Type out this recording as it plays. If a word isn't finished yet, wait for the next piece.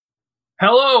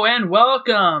Hello and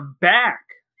welcome back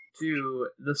to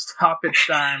the Stoppage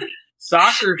Time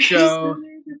Soccer Show.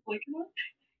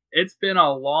 It's been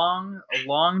a long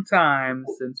time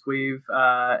since we've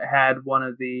had one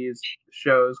of these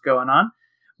shows going on.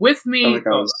 With me,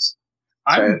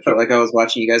 I felt like I was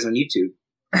watching you guys on YouTube.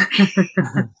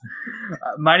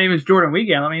 My name is Jordan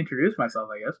Wiegand. Let me introduce myself,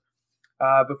 I guess.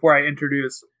 Before I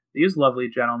introduce these lovely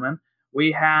gentlemen,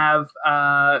 we have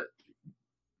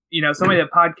somebody that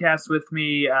podcasts with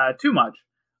me too much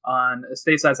on a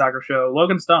Stateside Soccer Show,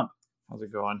 Logan Stump. How's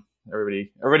it going?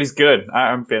 Everybody's good.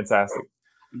 I'm fantastic.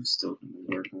 I'm still going to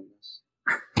work on this.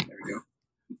 There we go.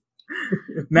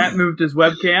 Matt moved his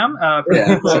webcam for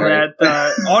people that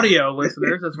audio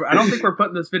listeners. I don't think we're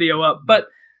putting this video up, but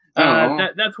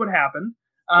that's what happened.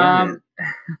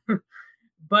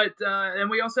 But and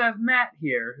we also have Matt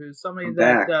here, who's somebody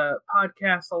that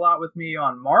podcasts a lot with me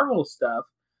on Marvel stuff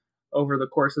over the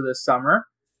course of this summer.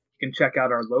 You can check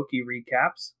out our Loki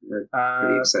recaps. We're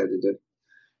pretty excited to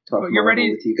talk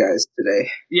Marvel with you guys today.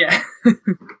 Yeah.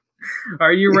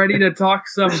 Are you ready to talk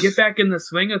get back in the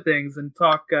swing of things and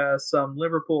talk some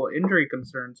Liverpool injury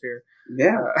concerns here?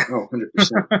 Yeah,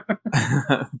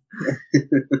 100%.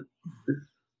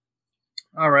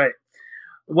 All right.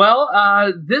 Well,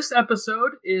 this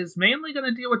episode is mainly going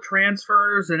to deal with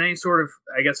transfers and any sort of,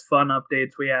 I guess, fun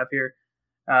updates we have here.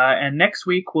 And next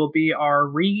week will be our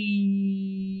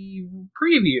preview,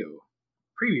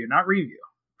 not review.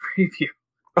 Preview.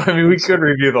 I mean, we could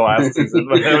review the last season.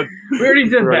 But we already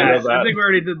did that. I think we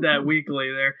already did that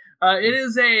weekly there. It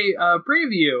is a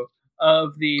preview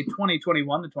of the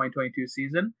 2021 to 2022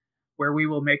 season where we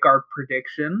will make our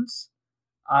predictions.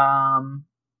 Top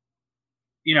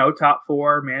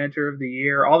 4, manager of the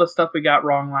year, all the stuff we got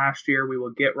wrong last year, we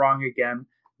will get wrong again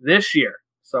this year.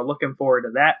 So looking forward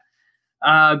to that.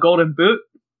 Golden Boot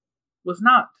was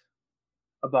not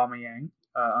Aubameyang,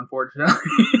 unfortunately.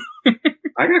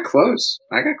 I got close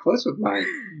with mine.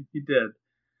 You did.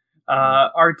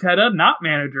 Arteta, not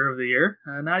manager of the year,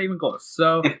 not even close.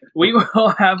 So we will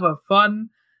have a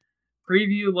fun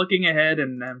preview looking ahead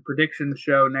and prediction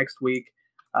show next week.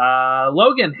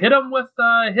 Logan, hit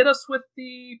us with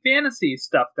the fantasy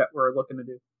stuff that we're looking to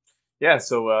do. Yeah,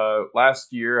 so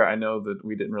last year I know that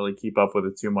we didn't really keep up with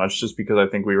it too much just because I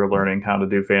think we were learning how to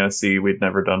do fantasy. We'd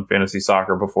never done fantasy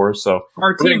soccer before, so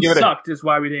our team sucked is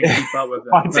why we didn't keep up with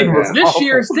it. This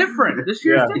year is different. This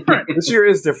year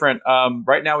is different.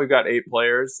 Right now we've got 8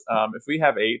 players. If we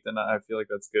have 8, then I feel like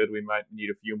that's good. We might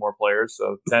need a few more players,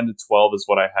 so 10 to 12 is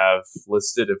what I have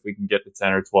listed. If we can get to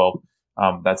 10 or 12,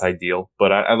 that's ideal.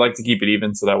 But I'd like to keep it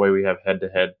even so that way we have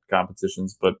head-to-head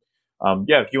competitions. But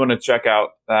if you want to check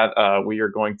out that, we are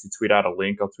going to tweet out a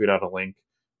link. I'll tweet out a link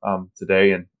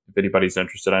today. And if anybody's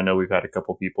interested, I know we've had a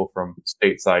couple people from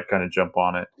stateside kind of jump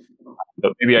on it.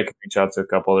 But maybe I can reach out to a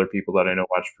couple other people that I know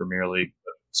watch Premier League.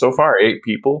 But so far, 8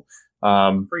 people.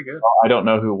 Pretty good. I don't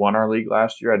know who won our league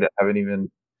last year. I haven't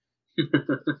even...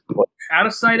 Out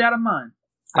of sight, out of mind.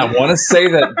 I want to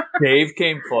say that Dave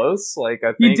came close. I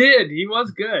think he did. He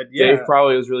was good. Yeah. Dave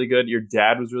probably was really good. Your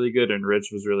dad was really good, and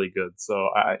Rich was really good. So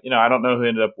I don't know who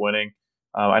ended up winning.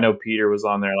 I know Peter was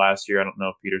on there last year. I don't know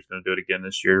if Peter's going to do it again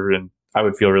this year, and I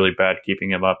would feel really bad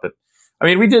keeping him up. But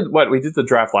we did the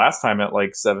draft last time at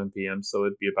 7 p.m. So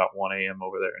it'd be about 1 a.m.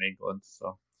 over there in England.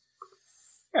 So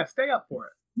yeah, stay up for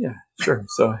it. Yeah, sure.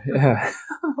 So, yeah.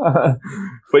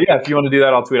 But yeah, if you want to do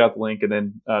that, I'll tweet out the link and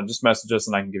then just message us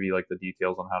and I can give you the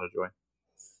details on how to join.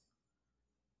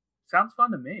 Sounds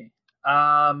fun to me.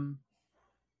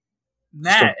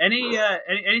 Matt,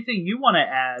 anything you want to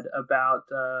add about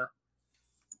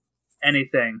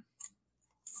anything?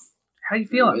 How you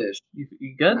feeling?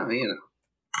 You good? No,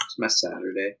 it's my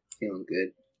Saturday. Feeling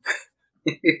good.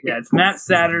 Yeah, it's Matt's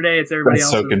Saturday. It's everybody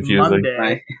else's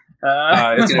Monday.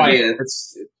 It's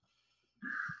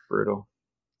brutal.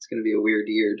 It's going to be a weird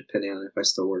year depending on if I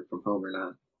still work from home or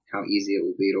not. How easy it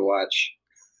will be to watch.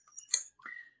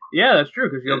 Yeah, that's true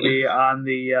because you'll be on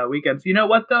the weekends. You know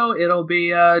what though? It'll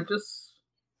be I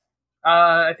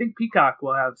think Peacock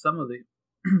will have some of the.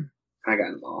 I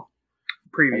got them all.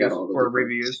 Previews or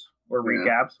reviews or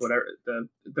recaps, whatever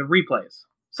the replays.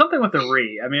 Something with a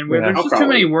re. There's just too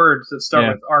many words that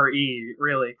start with re.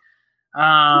 Really.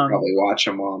 I'll probably watch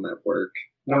them while I'm at work.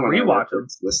 No one rewatch them.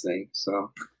 Listening,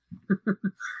 so.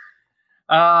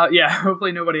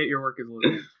 Hopefully nobody at your work is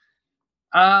listening.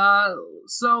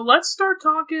 So let's start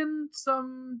talking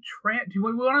some. Do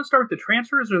we want to start with the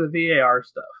transfers or the VAR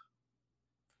stuff?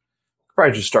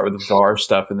 Probably just start with the VAR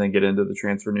stuff and then get into the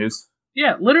transfer news.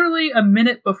 Yeah, literally a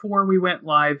minute before we went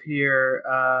live here,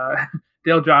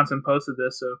 Dale Johnson posted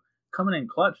this, so coming in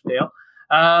clutch, Dale.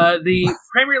 The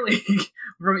Premier League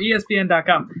from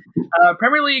ESPN.com.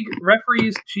 Premier League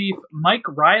referees chief Mike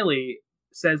Riley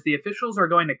says the officials are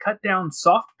going to cut down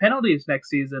soft penalties next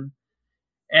season,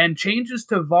 and changes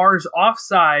to VAR's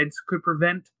offsides could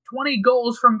prevent 20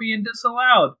 goals from being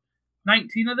disallowed.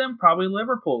 19 of them probably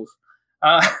Liverpool's.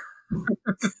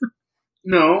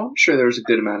 No, I'm sure there was a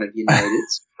good amount of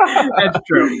United's. That's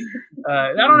true.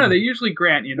 I don't know. They usually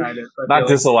grant United. Not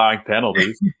disallowing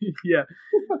penalties. Yeah.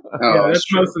 Oh, That's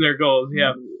true. most of their goals.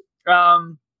 Yeah.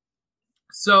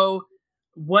 So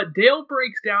what Dale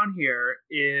breaks down here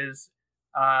is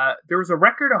there was a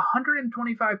record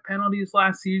 125 penalties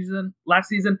last season.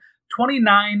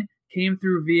 29 came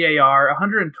through VAR.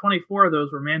 124 of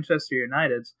those were Manchester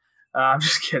United's. I'm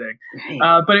just kidding.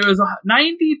 But it was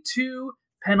 92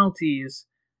 penalties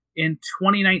in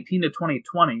 2019 to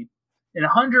 2020 and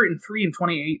 103 in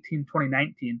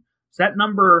 2018-2019. So that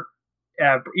number,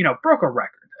 broke a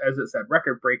record, as it said,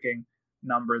 record-breaking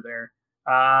number there.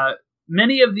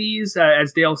 Many of these,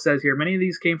 as Dale says here, many of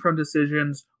these came from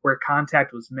decisions where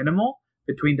contact was minimal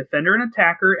between defender and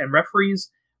attacker, and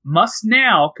referees must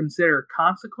now consider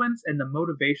consequence and the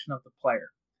motivation of the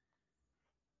player.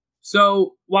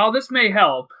 So while this may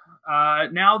help,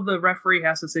 now the referee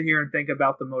has to sit here and think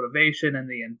about the motivation and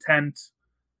the intent.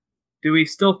 Do we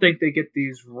still think they get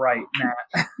these right,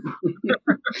 Matt?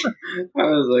 I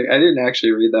was like, I didn't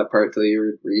actually read that part till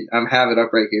you read. I'm have it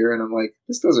up right here, and I'm like,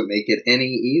 this doesn't make it any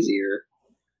easier.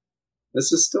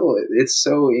 This is still, it's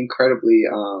so incredibly,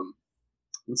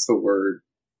 what's the word?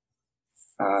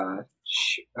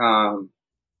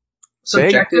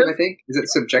 Subjective, I think. Is it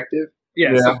subjective?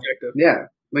 Yeah, subjective. Yeah,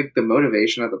 like the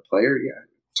motivation of the player,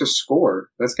 to score.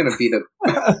 That's going to be the...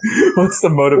 What's the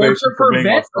motivation to for being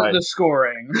prevent offside? the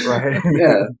scoring. Right.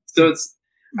 Yeah. So it's...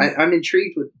 I'm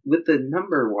intrigued with the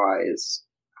number-wise.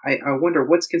 I wonder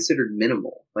what's considered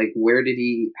minimal. Like,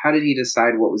 how did he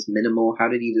decide what was minimal? How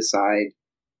did he decide,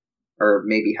 or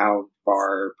maybe how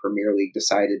far Premier League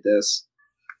decided this?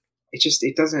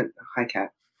 It doesn't... Hi,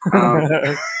 Cat.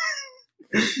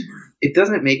 It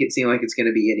doesn't make it seem like it's going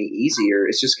to be any easier.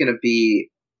 It's just going to be...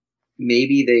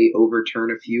 Maybe they overturn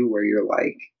a few where you're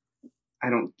like, I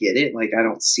don't get it. Like, I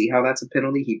don't see how that's a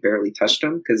penalty. He barely touched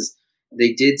him, because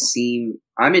they did seem...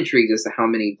 I'm intrigued as to how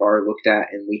many VAR looked at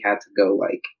and we had to go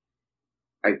like,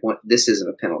 this isn't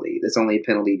a penalty. It's only a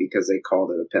penalty because they called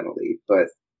it a penalty. But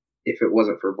if it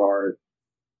wasn't for VAR,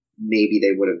 maybe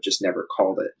they would have just never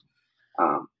called it.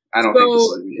 I don't think this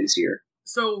is any easier.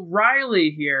 So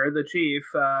Riley here, the chief,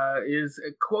 is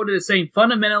quoted as saying,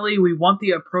 fundamentally, we want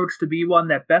the approach to be one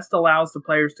that best allows the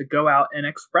players to go out and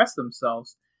express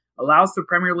themselves, allows the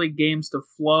Premier League games to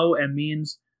flow, and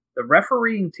means the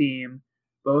refereeing team,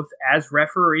 both as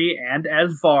referee and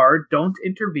as VAR, don't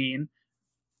intervene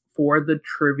for the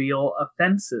trivial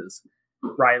offenses.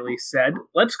 Riley said,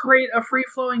 let's create a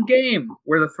free-flowing game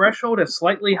where the threshold is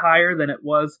slightly higher than it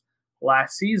was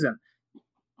last season.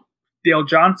 Dale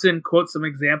Johnson quotes some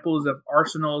examples of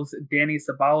Arsenal's Dani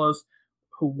Ceballos,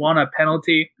 who won a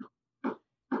penalty,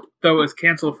 though it was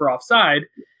cancelled for offside,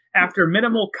 after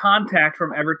minimal contact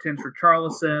from Everton's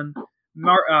Richarlison.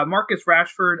 Marcus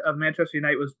Rashford of Manchester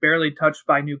United was barely touched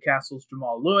by Newcastle's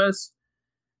Jamal Lewis,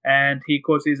 and he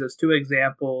quotes these as two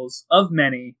examples of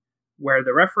many where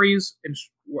the referees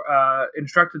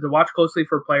instructed to watch closely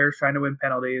for players trying to win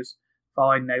penalties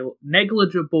following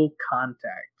negligible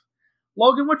contact.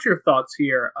 Logan, what's your thoughts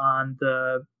here on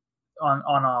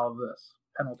all of this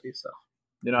penalty stuff?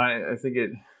 I think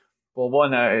it. Well,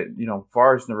 one,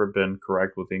 VAR's never been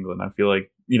correct with England. I feel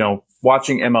like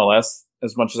watching MLS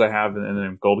as much as I have, and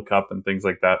then Gold Cup and things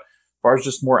like that, VAR's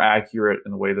just more accurate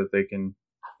in the way that they can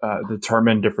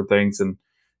determine different things. And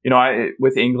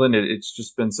with England, it's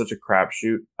just been such a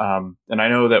crapshoot. And I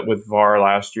know that with VAR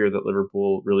last year, that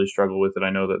Liverpool really struggled with it.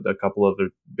 I know that a couple of the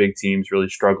big teams really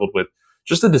struggled with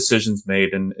just the decisions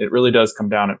made, and it really does come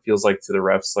down, it feels like, to the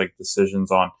refs, like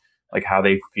decisions on like how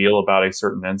they feel about a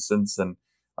certain instance. And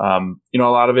a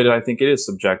lot of it, I think it is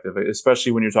subjective,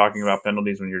 especially when you're talking about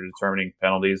penalties, when you're determining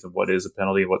penalties and what is a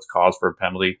penalty, what's cause for a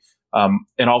penalty.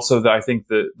 And also I think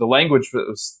the language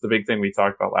was the big thing we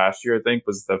talked about last year, I think,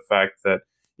 was the fact that,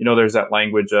 there's that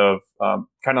language of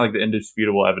kind of like the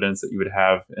indisputable evidence that you would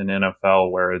have in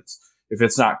NFL, where if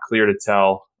it's not clear to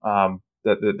tell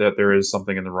that there is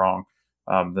something in the wrong,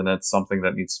 then that's something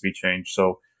that needs to be changed.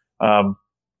 So, I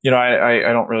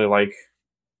don't really like,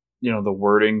 the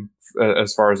wording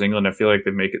as far as England. I feel like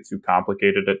they make it too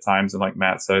complicated at times. And like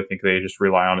Matt said, I think they just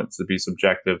rely on it to be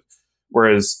subjective.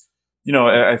 Whereas,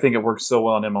 I think it works so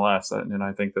well in MLS, and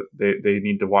I think that they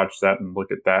need to watch that and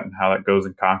look at that and how that goes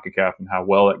in CONCACAF and how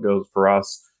well it goes for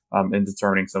us. in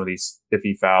determining some of these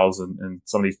iffy fouls and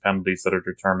some of these penalties that are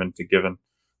determined to given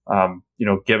a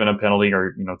penalty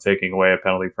or, taking away a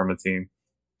penalty from a team.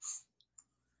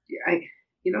 Yeah,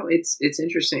 it's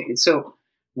interesting. And so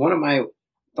one of my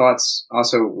thoughts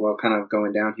also, while kind of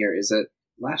going down here, is that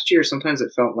last year sometimes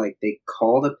it felt like they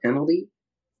called a penalty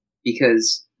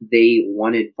because they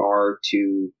wanted VAR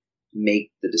to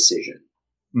make the decision.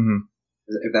 Mm-hmm.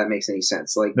 If that makes any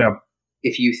sense. Like, yeah.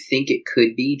 If you think it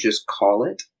could be, just call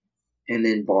it, and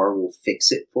then VAR will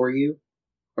fix it for you,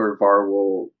 or VAR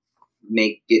will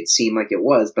make it seem like it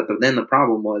was. But then the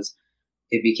problem was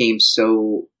it became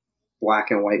so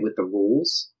black and white with the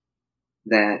rules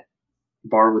that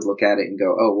VAR would look at it and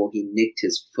go, oh, well, he nicked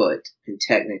his foot, and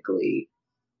technically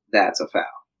that's a foul.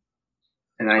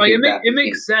 And I think it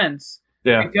makes sense.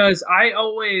 Yeah. Because I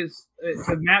always,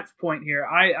 to Matt's point here,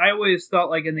 I always thought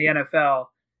like in the NFL,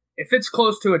 if it's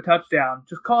close to a touchdown,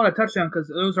 just call it a touchdown because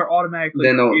those are automatically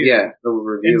then they'll review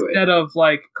instead of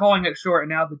like calling it short and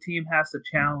now the team has to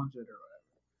challenge it or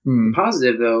whatever. The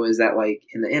positive though is that like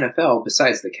in the NFL,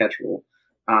 besides the catch rule,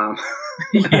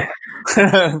 it's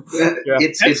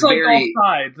like very all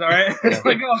sides, all right. It's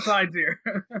like all sides here.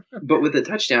 But with the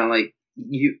touchdown, like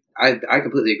I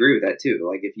completely agree with that too.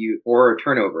 Like or a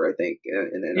turnover, I think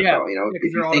in the NFL, if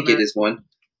you think it is one,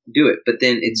 do it. But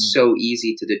then it's so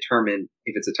easy to determine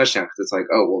if it's a touchdown because it's like,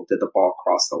 oh well, did the ball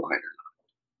cross the line or not?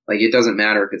 Like it doesn't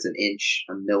matter if it's an inch,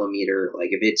 a millimeter.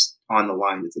 Like if it's on the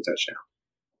line, it's a touchdown.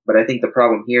 But I think the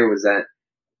problem here was that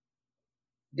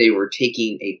they were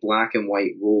taking a black and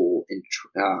white rule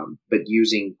but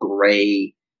using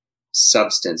gray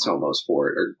substance almost for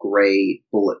it, or gray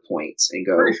bullet points, and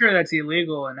go. Pretty sure that's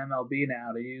illegal in MLB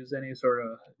now to use any sort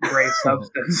of gray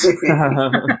substance.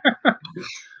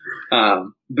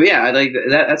 But yeah, like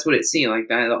that's what it seemed like.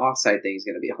 That the offside thing is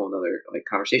going to be a whole other like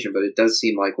conversation, but it does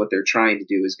seem like what they're trying to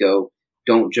do is go.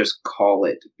 Don't just call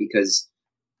it because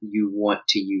you want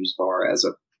to use VAR as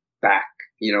a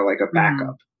like a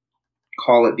backup.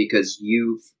 Call it because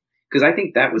I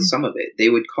think that was some of it. They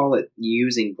would call it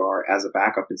using VAR as a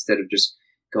backup instead of just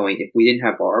going, if we didn't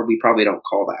have VAR, we probably don't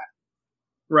call that.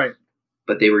 Right.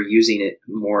 But they were using it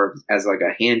more as like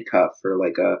a handcuff or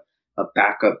like a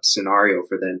backup scenario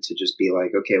for them to just be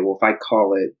like, okay, well, if I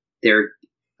call it,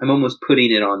 I'm almost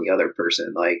putting it on the other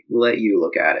person. Like, we'll let you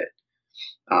look at it.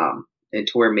 And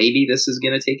to where maybe this is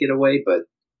going to take it away, but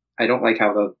I don't like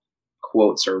how the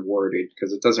quotes are worded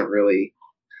because it doesn't really...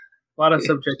 A lot of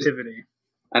subjectivity.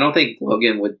 I don't think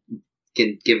Logan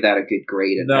can give that a good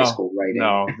grade in high school writing.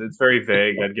 No, it's very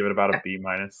vague. I'd give it about a B-.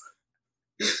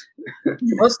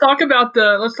 Let's talk about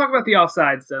the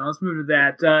offsides then. Let's move to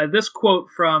that. This quote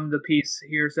from the piece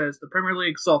here says the Premier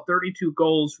League saw 32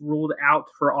 goals ruled out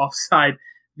for offside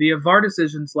via VAR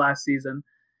decisions last season,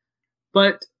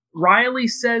 but Riley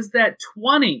says that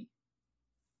 20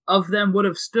 of them would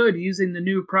have stood using the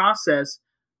new process,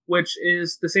 which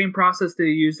is the same process they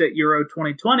used at Euro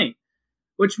 2020,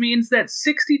 which means that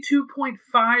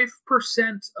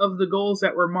 62.5% of the goals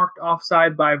that were marked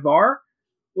offside by VAR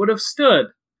would have stood.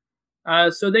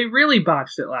 So they really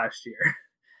botched it last year.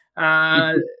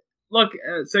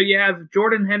 So you have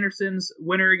Jordan Henderson's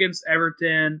winner against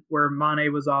Everton, where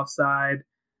Mane was offside.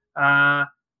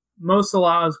 Mo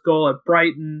Salah's goal at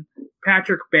Brighton.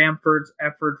 Patrick Bamford's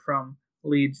effort from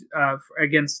Leeds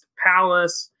against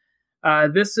Palace.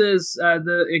 This is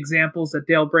the examples that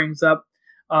Dale brings up.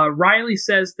 Riley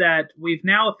says that we've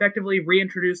now effectively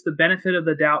reintroduced the benefit of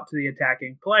the doubt to the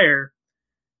attacking player.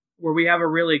 Where we have a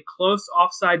really close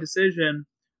offside decision,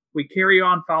 we carry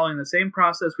on following the same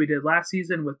process we did last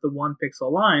season with the 1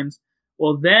 pixel lines.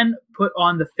 We'll then put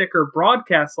on the thicker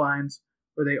broadcast lines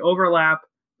where they overlap.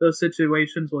 Those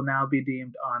situations will now be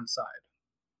deemed onside.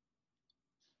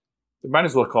 They might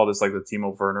as well call this like the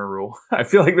Timo Werner rule. I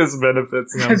feel like this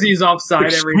benefits him because he's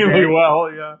offside every day.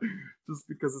 Well, yeah, just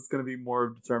because it's going to be more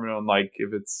determined on like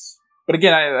if it's. But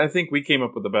again, I think we came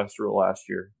up with the best rule last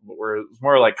year, where it was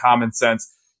more like common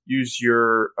sense. Use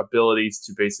your abilities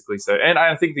to basically say, and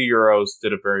I think the Euros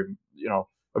did a very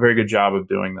good job of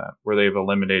doing that, where they've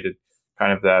eliminated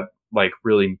kind of that like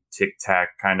really tic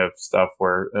tac kind of stuff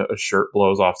where a shirt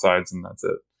blows offsides and that's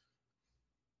it.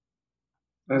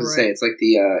 I was gonna say it's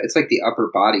like the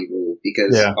upper body rule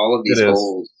because all of these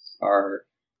goals are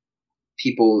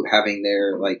people having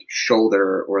their like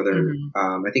shoulder or their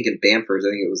I think in Bamford's,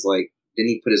 I think it was like, didn't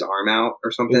he put his arm out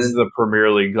or something? This is the Premier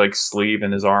League like sleeve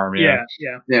in his arm. Yeah.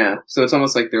 So it's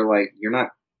almost like they're like, you're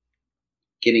not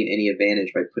getting any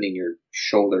advantage by putting your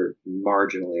shoulder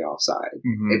marginally offside.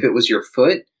 Mm-hmm. If it was your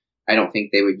foot, I don't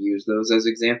think they would use those as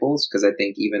examples because I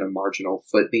think even a marginal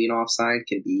foot being offside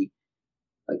can be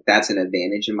like that's an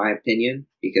advantage in my opinion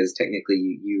because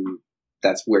technically you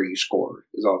that's where you score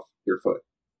is off your foot.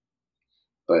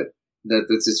 But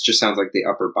this just sounds like the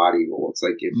upper body rule. It's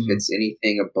like if it's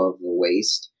anything above the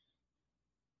waist,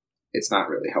 it's not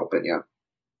really helping you.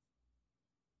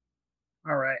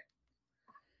 All right.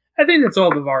 I think that's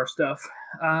all the VAR stuff.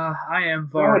 I am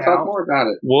VAR out. Talk more about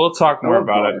it. We'll talk more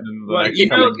about it in the next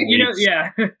couple of weeks. Yeah.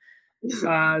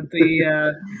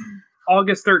 The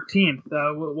August 13th,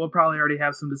 we'll probably already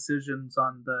have some decisions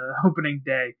on the opening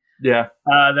day. Yeah.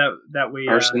 That we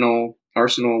Arsenal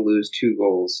lose 2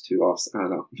 goals to offside. I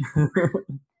don't know.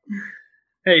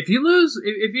 Hey, if you lose,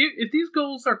 if these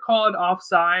goals are called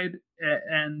offside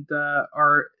and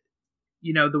are,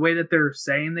 the way that they're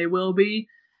saying they will be,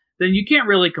 then you can't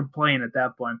really complain at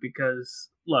that point because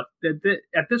look,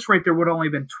 at this rate there would only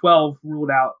been 12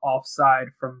 ruled out offside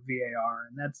from VAR,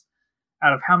 and that's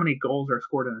out of how many goals are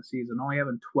scored in a season. Only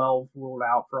having 12 ruled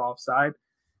out for offside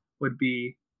would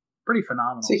be pretty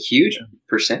phenomenal. It's a huge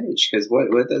percentage because what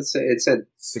that say? It said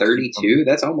 32.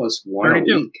 That's almost 1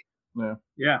 32. a week.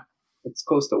 Yeah. It's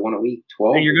close to 1 a week.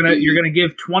 12. And you're gonna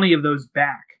give 20 of those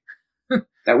back.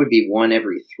 That would be 1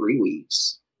 every 3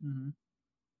 weeks. Mm-hmm.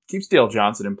 Keeps Dale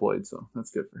Johnson employed, so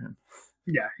that's good for him.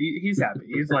 Yeah, he's happy.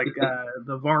 He's like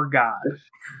the VAR god.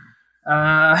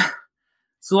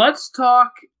 So let's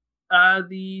talk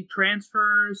the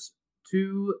transfers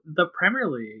to the Premier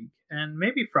League and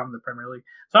maybe from the Premier League.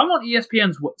 So I'm on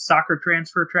ESPN's soccer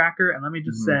transfer tracker, and let me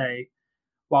just say,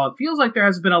 while it feels like there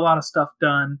has been a lot of stuff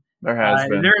done, there has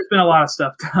been a lot of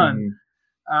stuff done.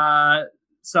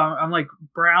 So I'm like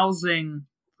browsing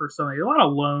for a lot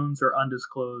of loans or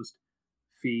undisclosed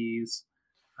fees.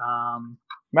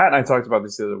 Matt and I talked about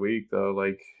this the other week, though.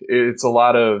 Like, it's a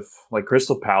lot of like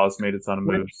Crystal Palace made a ton of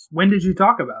moves. When did you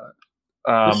talk about it?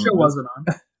 The show wasn't on.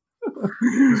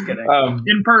 Just kidding.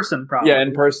 In person, probably. Yeah,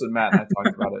 in person, Matt and I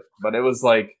talked about it. But it was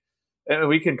like, and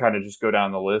we can kind of just go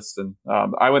down the list. And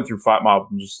I went through FotMob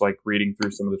and just like reading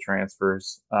through some of the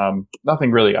transfers.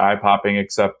 Nothing really eye-popping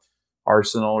except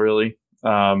Arsenal, really.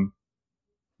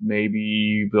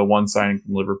 Maybe the one signing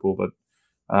from Liverpool,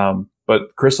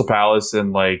 but Crystal Palace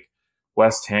and like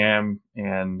West Ham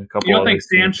and a couple. You don't think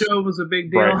Sancho was a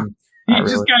big deal? Brighton. You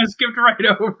just kind of skipped right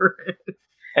over it.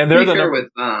 And they're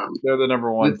the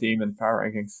number one team in power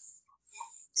rankings.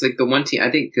 It's like the one team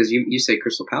I think because you say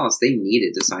Crystal Palace, they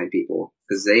needed to sign people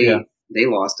because they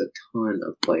lost a ton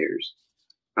of players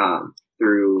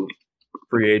through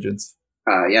free agents.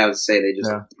 I would say they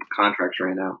just contracts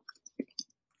ran out.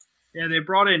 Yeah, they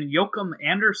brought in Joachim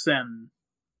Andersen.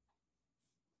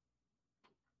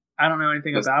 I don't know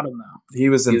anything about him though. He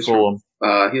was in Fulham.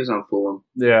 He was on Fulham.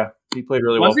 Yeah, he played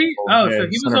really well. Was he? Oh, so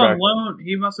he was on loan.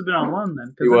 He must have been on loan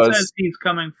then, because it says he's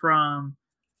coming from.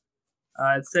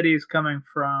 It said he's coming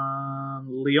from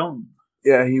Lyon.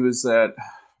 Yeah, he was at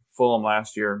Fulham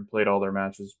last year and played all their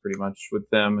matches pretty much with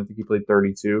them. I think he played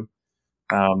 32.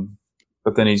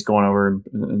 But then he's going over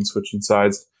and switching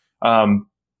sides.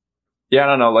 Yeah, I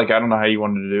don't know. Like, I don't know how you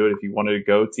wanted to do it. If you wanted to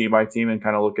go team by team and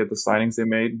kind of look at the signings they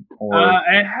made, or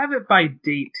I have it by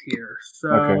date here,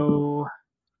 so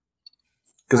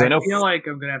because I feel like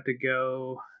I'm gonna have to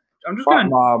go. I'm just gonna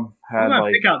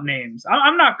pick out names.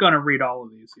 I'm not gonna read all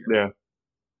of these here. Yeah,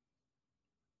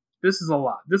 this is a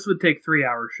lot. This would take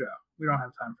 3-hour show. We don't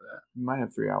have time for that. You might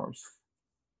have 3 hours.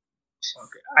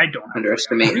 Okay, I don't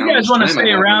underestimate. You guys want to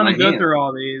stay around and go through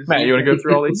all these? Matt, you want to go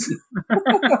through all these?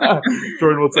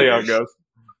 Jordan will tell you how it goes.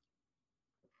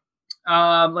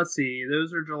 Let's see.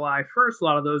 Those are July 1st. A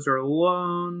lot of those are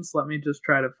loans. Let me just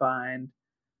try to find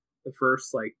the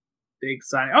first big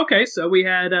signing. Okay, so we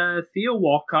had Theo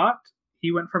Walcott.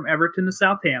 He went from Everton to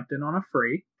Southampton on a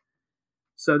free.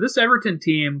 So this Everton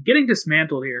team getting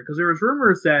dismantled here because there was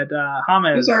rumors that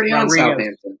James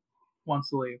Rodriguez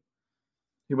wants to leave.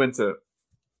 He went to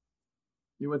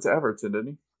Everton,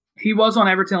 didn't he? He was on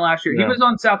Everton last year. Yeah. He was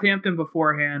on Southampton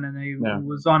beforehand, and he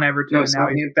was on Everton, and now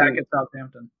he's back at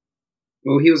Southampton.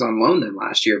 Well, he was on loan then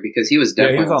last year because he was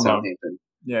definitely on Southampton.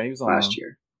 Yeah, he was on last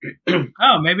year.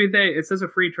 Oh, maybe it says a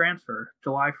free transfer,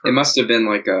 July 1st. It must have been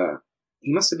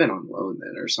he must have been on loan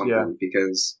then or something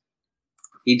because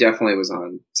he definitely was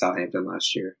on Southampton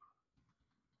last year.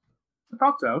 I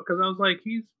thought so, because I was like,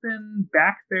 he's been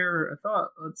back there. I thought,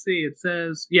 let's see, it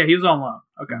says, he was on loan.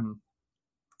 Okay. Mm-hmm.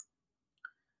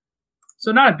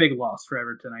 So not a big loss for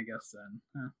Everton, I guess,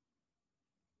 then.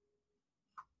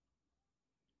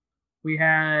 We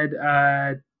had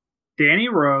Danny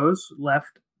Rose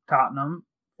left Tottenham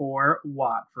for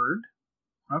Watford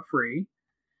on a free.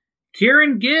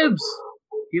 Kieran Gibbs,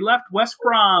 he left West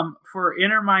Brom for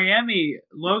Inter Miami.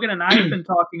 Logan and I have been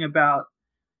talking about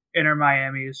Inter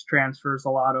Miami's transfers a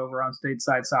lot over on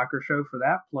Stateside Soccer Show for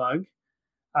that plug.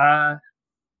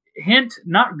 Hint,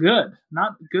 not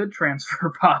good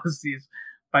transfer policies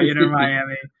by Inter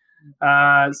Miami.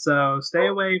 So stay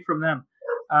away from them.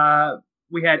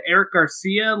 We had Eric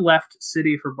Garcia left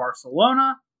City for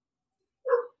Barcelona.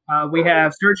 We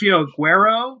have Sergio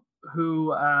Aguero,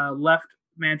 who left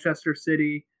Manchester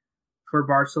City for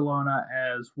Barcelona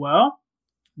as well.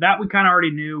 That we kind of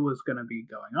already knew was going to be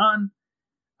going on.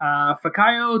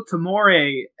 Fikayo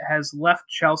Tomori has left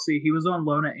Chelsea. He was on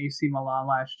loan at AC Milan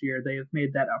last year. They have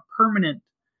made that a permanent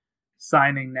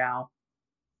signing now.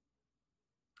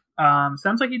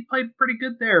 Sounds like he played pretty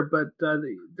good there, but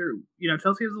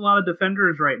Chelsea has a lot of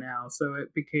defenders right now, so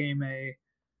it became a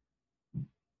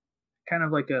kind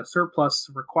of like a surplus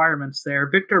requirements there.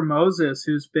 Victor Moses,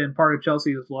 who's been part of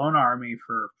Chelsea's loan army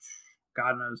for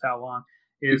God knows how long,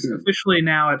 is officially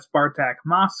now at Spartak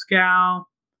Moscow.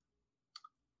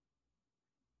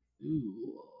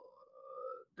 Ooh,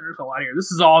 there's a lot here.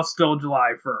 This is all still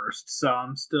July 1st, so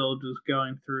I'm still just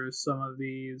going through some of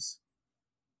these.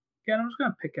 Again, I'm just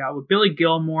going to pick out with Billy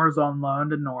Gilmore's on loan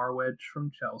to Norwich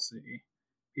from Chelsea.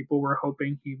 People were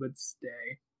hoping he would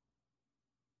stay.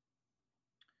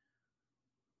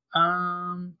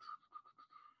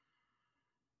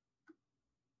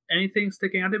 Anything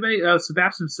sticking out to me?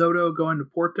 Sebastian Soto going to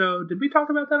Porto. Did we talk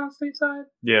about that on Stateside?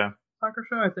 Yeah. Soccer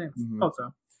Show, I think. Thought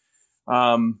so.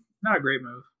 Not a great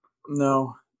move.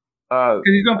 No. Because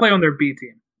he's going to play on their B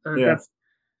team. Yeah.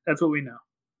 That's what we know.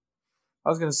 I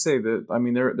was going to say that, I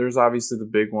mean, there's obviously the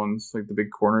big ones, like the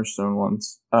big cornerstone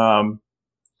ones.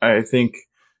 I think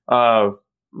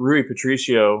Rui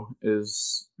Patricio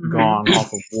is gone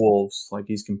off of Wolves. Like,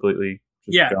 he's completely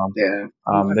just gone. Yeah.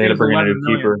 They had to bring in a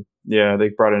new keeper. Yeah, they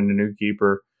brought in a new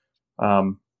keeper,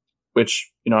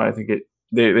 which, I think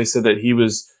they said that he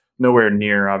was nowhere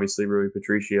near, obviously, Rui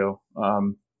Patricio,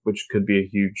 which could be a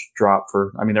huge drop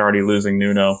for, I mean, they're already losing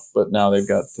Nuno, but now they've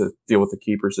got to deal with the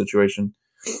keeper situation.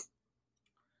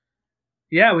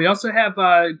 Yeah, we also have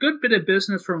a good bit of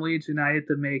business from Leeds United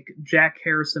to make Jack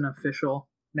Harrison official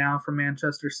now for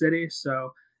Manchester City.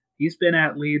 So he's been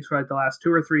at Leeds for like the last 2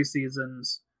 or 3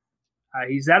 seasons.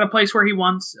 He's at a place where he's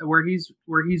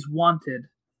wanted,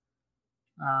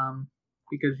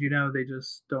 because they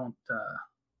just don't.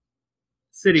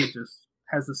 City just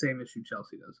has the same issue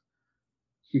Chelsea does.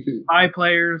 Buy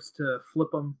players to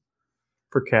flip them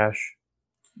for cash.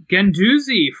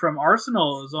 Guendouzi from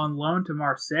Arsenal is on loan to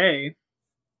Marseille.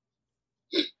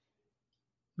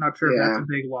 Not sure if that's a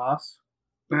big loss.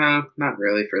 Not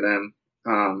really for them.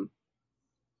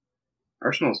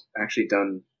 Arsenal's actually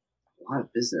done a lot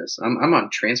of business. I'm on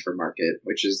Transfer Market,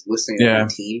 which is listing my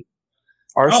team.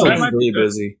 Arsenal's really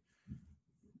busy.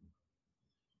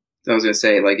 So I was gonna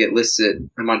say, like, it lists it.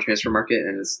 I'm on Transfer Market,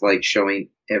 and it's like showing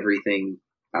everything,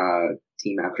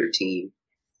 team after team.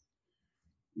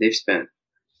 They've spent.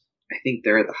 I think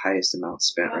they're at the highest amount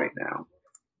spent right now,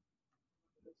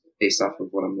 based off of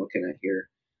what I'm looking at here.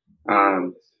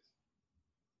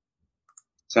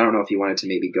 So I don't know if you wanted to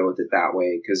maybe go with it that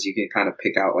way, because you can kind of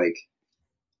pick out like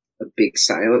a big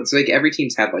sign. It's like every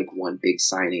team's had like one big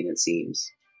signing, it seems,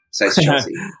 besides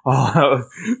Chelsea. I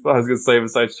was going to say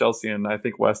besides Chelsea, and I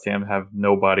think West Ham have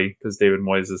nobody because David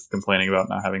Moyes is complaining about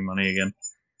not having money again.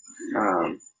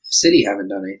 City haven't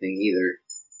done anything either.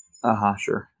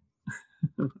 Sure.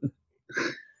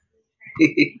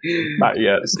 Not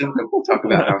yet. Still talk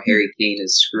about how Harry Kane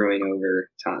is screwing over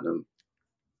Tottenham.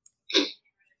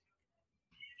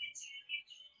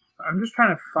 I'm just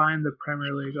trying to find the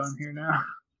Premier League on here now.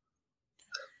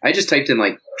 I just typed in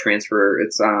like transfer.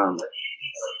 It's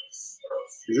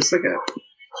is this like a?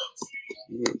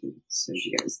 Maybe I can send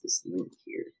you guys this link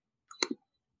here.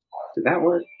 Did that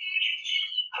work?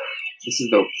 This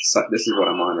is what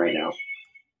I'm on right now.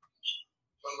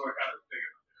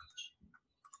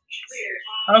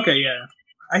 Okay, yeah.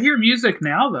 I hear music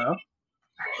now, though.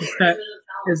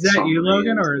 Is that you,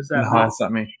 Logan, or is that? No, that's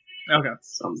not me. Okay.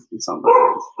 It's on my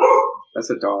hands. That's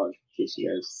a dog, in case you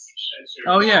guys.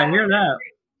 Oh yeah, I hear that.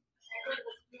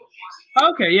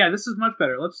 Okay, yeah, this is much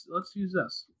better. Let's use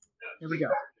this. Here we go.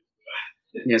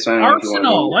 Yeah, so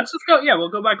Arsenal. Let's just go. Yeah,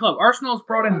 we'll go by club. Arsenal's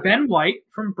brought in Ben White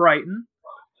from Brighton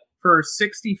for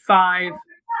 65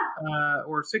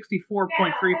 or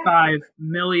 64.35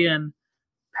 million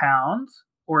pounds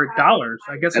or dollars.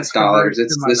 I guess that's dollars.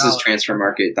 This is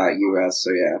transfermarket.us.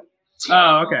 So yeah.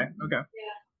 Oh, okay.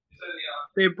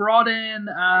 They brought in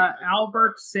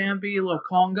Albert Sambi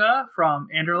Lokonga from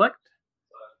Anderlecht,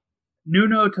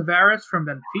 Nuno Tavares from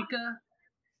Benfica.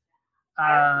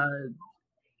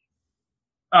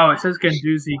 It says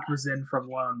Guendouzi was in from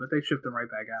loan, but they shipped him right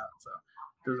back out. So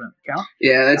doesn't count.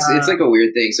 Yeah, it's like a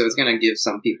weird thing. So it's gonna give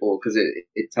some people because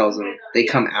it tells them they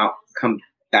come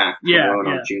back from loan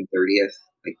on June 30th,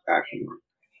 like back from loan.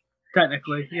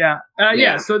 Technically, yeah.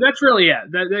 So that's really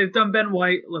they've done Ben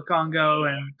White, Lukongo,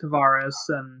 and Tavares,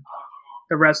 and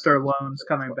the rest are loans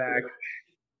coming back.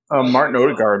 Martin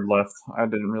Odegaard left. I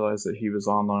didn't realize that he was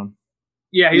on loan.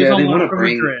 Yeah, he was on loan from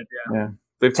Madrid. Yeah,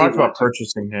 they've talked about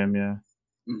purchasing him. Yeah,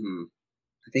 mm-hmm.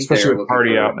 I think especially with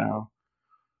Party out now.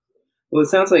 Well, it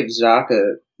sounds like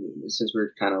Xhaka, since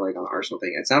we're kind of like on the Arsenal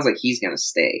thing, it sounds like he's going to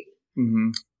stay.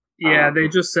 Mm-hmm. Yeah, they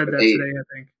just said that today, I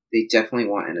think. They definitely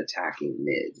want an attacking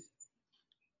mid.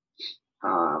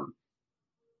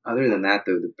 Other than that,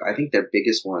 though, I think their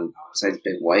biggest one, besides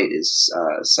Ben White, is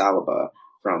Saliba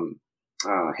from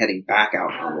heading back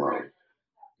out on loan.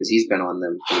 Because he's been on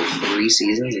them for 3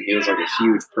 seasons, and he was like a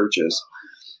huge purchase.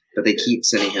 But they keep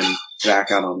sending him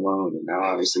back out on loan, and now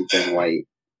obviously Ben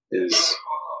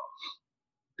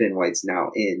White's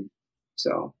now in, so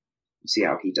we'll see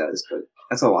how he does. But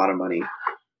that's a lot of money.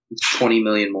 It's 20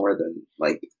 million more than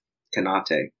like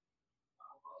Kanate.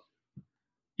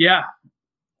 Yeah.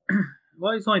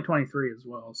 Well, he's only 23 as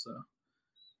well, so I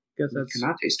guess that's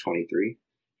Kanate's 23.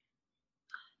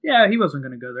 Yeah, he wasn't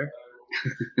going to go there.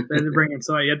 They had to bring in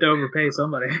somebody. You had to overpay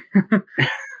somebody.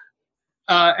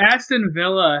 Aston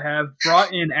Villa have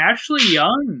brought in Ashley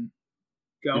Young,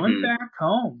 going back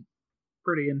home.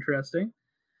 Pretty interesting.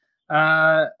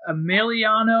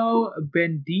 Emiliano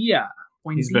Buendia.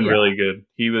 He's been really good.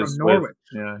 He was from Norwich.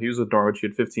 He was with Norwich. He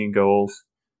had 15 goals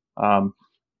in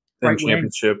Right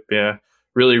championship. Wing. Yeah,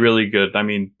 really, really good. I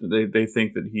mean, they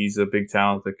think that he's a big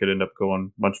talent that could end up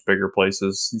going much bigger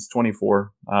places. He's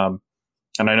 24.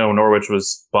 And I know Norwich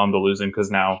was bummed to lose him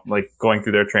because now, like, going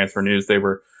through their transfer news, they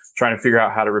were trying to figure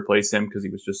out how to replace him because he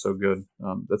was just so good.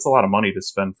 That's a lot of money to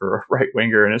spend for a right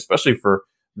winger, and especially for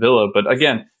Villa. But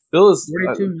again, Villa's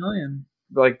 42 million.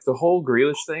 Like the whole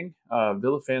Grealish thing,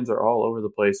 Villa fans are all over the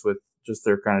place with just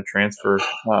their kind of transfer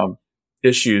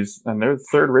issues, and they're the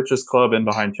 3rd richest club in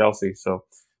behind Chelsea. So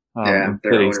their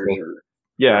owners are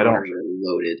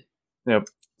loaded. Yep.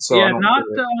 So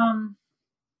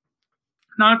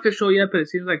not official yet, but it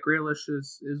seems like Grealish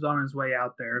is on his way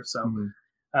out there. So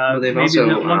they've maybe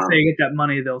also, once they get that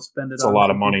money, they'll spend it. It's a lot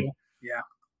of money. People. Yeah.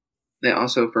 They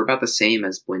also, for about the same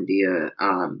as Buendia,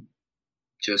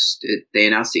 they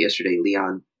announced it yesterday.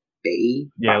 Leon Bailey.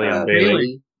 Yeah, Leon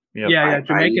Bailey. Yep. Yeah,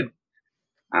 Jamaican.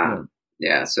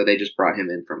 So they just brought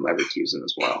him in from Leverkusen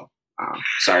as well.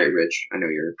 Sorry, Rich. I know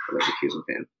you're a Leverkusen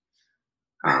fan.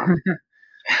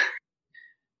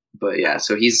 But yeah,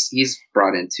 so he's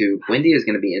brought in too. Buendia is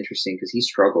going to be interesting because he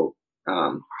struggled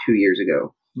 2 years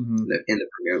ago in the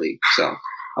Premier League. So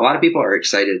a lot of people are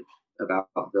excited about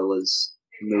Villa's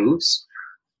moves,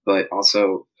 but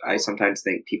also I sometimes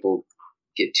think people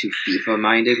get too FIFA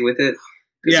minded with it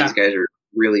because these guys are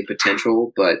really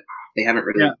potential, but they haven't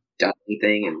really done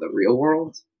anything in the real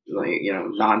world, like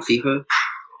non FIFA.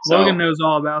 So, Logan knows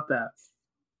all about that.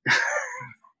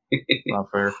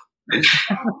 Not fair.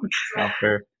 Not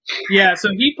fair. Yeah, so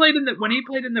when he played in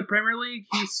the Premier League,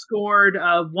 he scored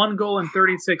 1 goal in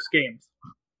 36 games.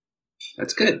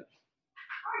 That's good.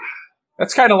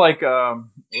 That's kind of like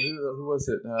who was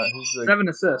it? Who's the 7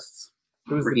 assists.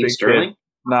 Who's the big Sterling? Kid?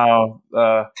 No,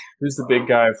 who's the big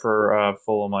guy for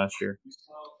Fulham last year?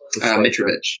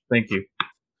 Mitrovic. Thank you.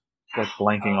 Like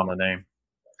blanking on the name.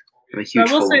 I'm a huge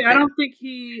I will say, fan. I don't think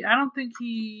he.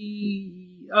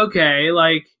 Okay,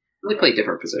 like they play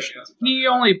different positions. He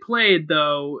only played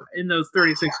though in those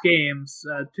 36 games,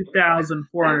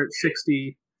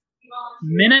 2,460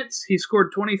 minutes. He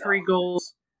scored 23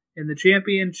 goals in the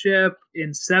championship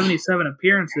in 77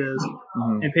 appearances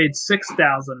and played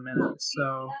 6,000 minutes.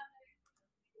 So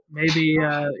maybe,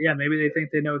 maybe they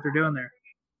think they know what they're doing there.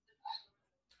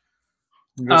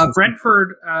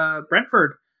 Brentford,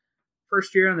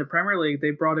 first year in the Premier League,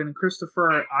 they brought in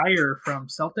Christopher Ayer from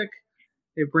Celtic.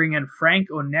 They bring in Frank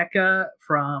Onyeka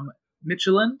from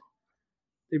Midtjylland.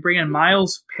 They bring in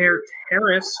Miles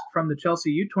Peart-Harris from the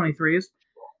Chelsea U23s,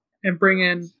 and bring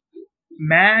in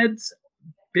Mads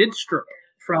Bidstrup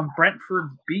from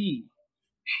Brentford B.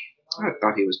 I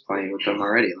thought he was playing with them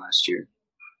already last year.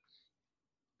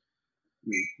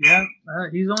 Yeah,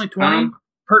 he's only 20.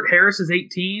 Peart-Harris is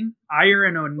 18. Ayer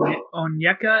and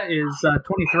Onyeka is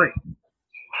 23.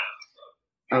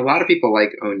 A lot of people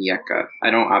like Onyeka. I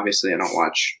don't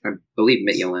watch. I believe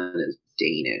Midtjylland is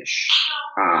Danish.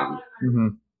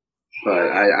 But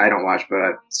I don't watch.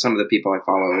 But some of the people I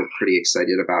follow are pretty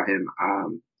excited about him.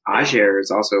 Ajer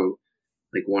is also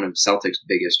like one of Celtic's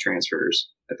biggest transfers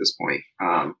at this point.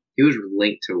 He was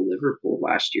linked to Liverpool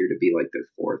last year to be like their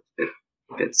 4th,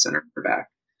 5th center back.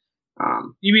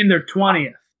 You mean they're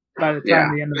 20th by the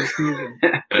time the end of the season?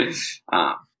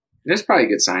 There's probably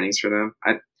good signings for them.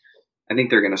 I think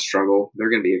they're going to struggle. They're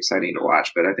going to be exciting to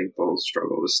watch, but I think they'll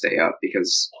struggle to stay up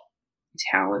because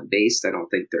talent-based, I don't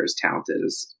think they're as talented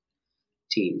as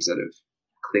teams that have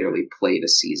clearly played a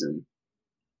season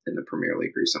in the Premier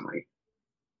League recently.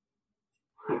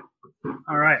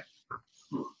 All right.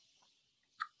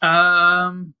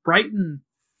 Brighton,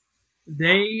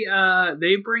 they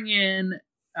bring in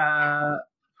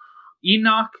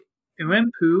Enoch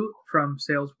Uwempu from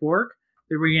Salzburg.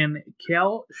 They bring in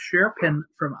Kel Scherpen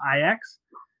from Ajax.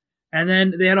 And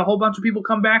then they had a whole bunch of people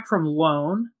come back from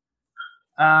loan.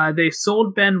 They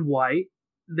sold Ben White.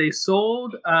 They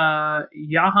sold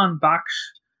Johan Baksh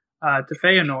to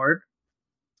Feyenoord.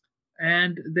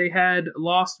 And they had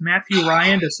lost Matthew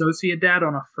Ryan to Sociedad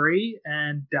on a free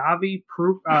and Davi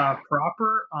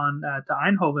Proper to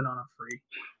Eindhoven on a free.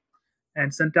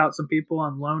 And sent out some people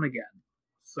on loan again.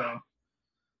 So,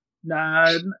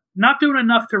 not doing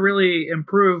enough to really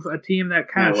improve a team that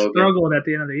kind of struggled at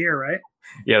the end of the year, right?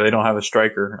 Yeah, they don't have a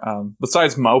striker.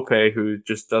 Besides Maupay, who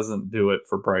just doesn't do it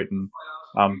for Brighton.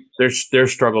 Their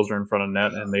struggles are in front of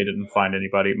net, and they didn't find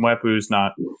anybody. Mwepu's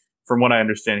not, from what I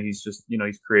understand, he's just,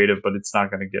 he's creative, but he's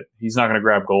not going to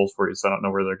grab goals for you, so I don't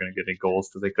know where they're going to get any goals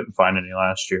because they couldn't find any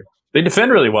last year. They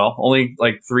defend really well, only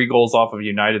like 3 goals off of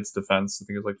United's defense. I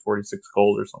think it was like 46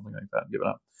 goals or something like that, given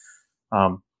up.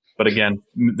 But again,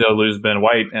 they'll lose Ben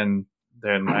White, and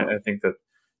then I think that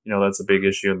that's a big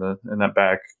issue in that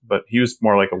back. But he was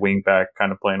more like a wing back,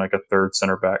 kind of playing like a third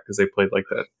center back because they played like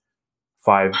that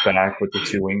 5 back with the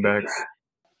 2 wing backs.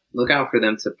 Look out for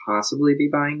them to possibly be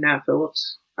buying Nat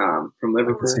Phillips from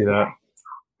Liverpool. I can see that.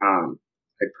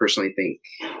 I personally think,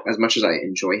 as much as I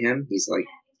enjoy him, he's like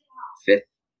 5th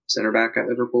center back at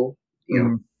Liverpool.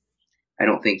 I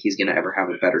don't think he's going to ever have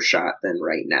a better shot than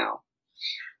right now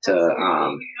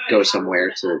to go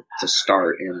somewhere to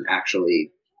start and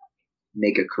actually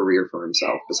make a career for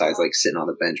himself besides like sitting on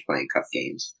the bench playing cup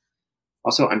games.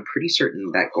 Also, I'm pretty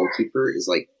certain that goalkeeper is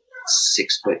like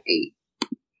 6'8".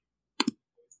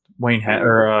 Wayne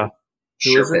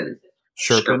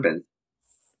Scherpen.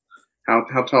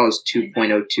 How tall is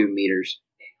 2.02 meters?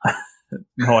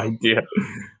 No idea.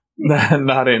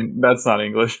 That's not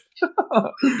English.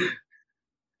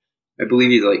 I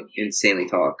believe he's like insanely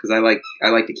tall because I like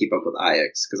to keep up with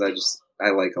Ajax because I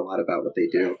like a lot about what they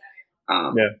do.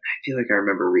 I feel like I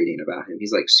remember reading about him.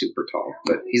 He's like super tall,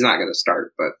 but he's not going to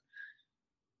start. But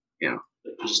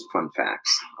just fun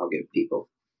facts I'll give people.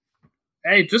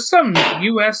 Hey, just some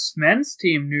U.S. men's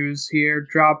team news here,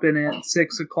 dropping at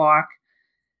 6:00.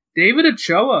 David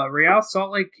Ochoa, Real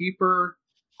Salt Lake keeper,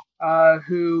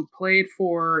 who played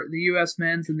for the U.S.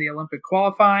 men's in the Olympic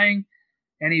qualifying,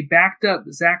 and he backed up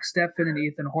Zach Steffen and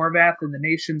Ethan Horvath in the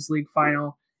Nations League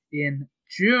final in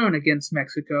June against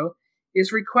Mexico,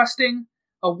 is requesting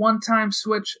a one-time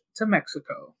switch to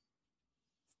Mexico.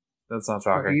 That's not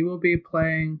shocking. So he will be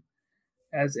playing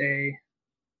as a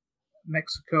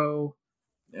Mexico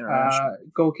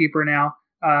goalkeeper now.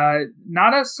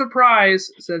 Not a surprise,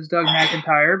 says Doug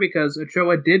McIntyre, because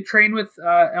Ochoa did train with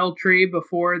El Tri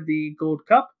before the Gold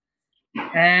Cup,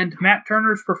 and Matt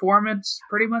Turner's performance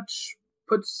pretty much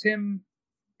puts him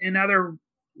in either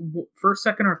first,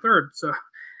 second, or third. So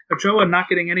Ochoa not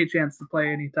getting any chance to play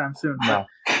anytime soon. No.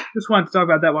 Just wanted to talk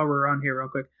about that while we're on here real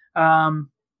quick.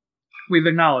 We've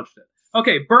acknowledged it.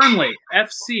 Okay, Burnley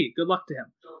FC. Good luck to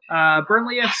him.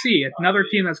 Burnley FC, another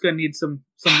team that's going to need some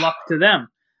luck to them.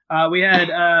 We had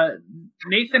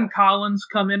Nathan Collins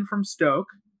come in from Stoke.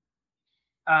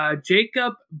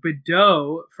 Jacob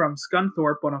Bideau from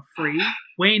Scunthorpe on a free.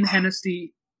 Wayne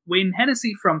Hennessy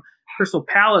from Crystal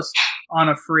Palace on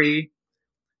a free.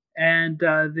 And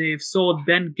they've sold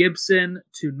Ben Gibson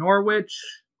to Norwich.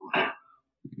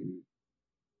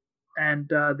 And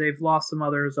they've lost some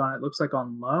others on, it looks like,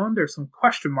 on loan. There's some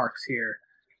question marks here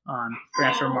on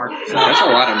transfer market. So that's a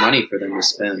lot of money for them to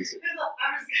spend.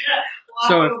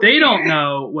 So if they don't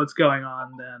know what's going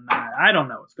on, then I don't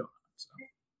know what's going on. So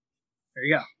there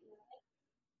you go.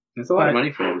 That's a lot of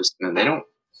money for them to spend. They don't.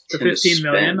 The $15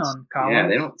 million on Collins. Yeah,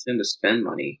 they don't tend to spend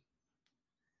money.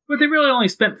 But they really only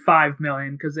spent $5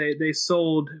 million because they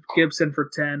sold Gibson for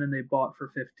 10 and they bought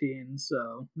for 15.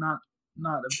 So not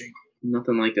a big.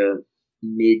 Nothing like a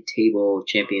mid-table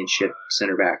championship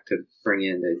center back to bring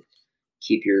in to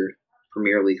keep your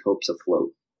Premier League hopes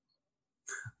afloat.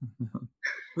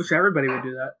 Wish everybody would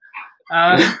do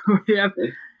that. We have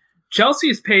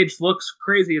Chelsea's page looks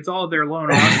crazy. It's all their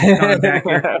loan options coming back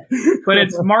here. But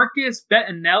it's Marcus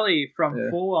Bettinelli from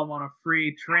Fulham on a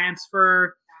free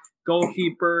transfer.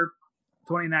 Goalkeeper,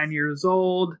 29 years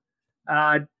old.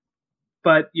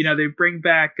 But, they bring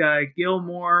back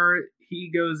Gilmore.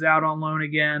 He goes out on loan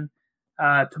again.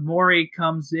 Tomori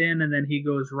comes in, and then he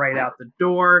goes right out the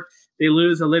door. They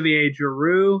lose Olivier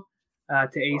Giroud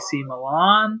to AC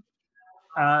Milan.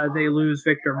 They lose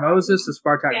Victor Moses to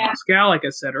Spartak Moscow, like I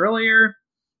said earlier.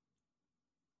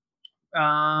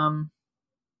 I'm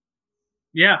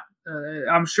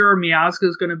sure Miazga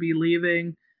is going to be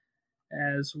leaving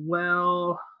as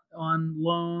well on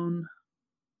loan.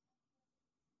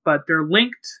 But they're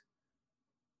linked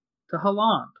to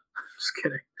Haaland. Just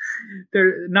kidding.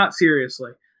 They're not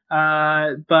seriously.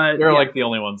 But they're like the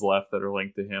only ones left that are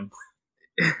linked to him.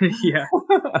 Yeah.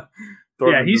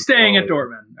 Yeah, he's staying at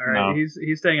Dortmund. All right, no.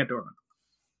 He's staying at Dortmund.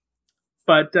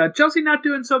 But Chelsea not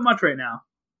doing so much right now.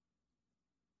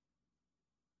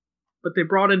 But they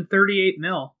brought in 38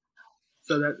 mil,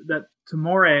 so that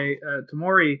Tomori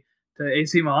to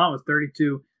AC Milan was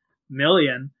 32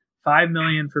 million, 5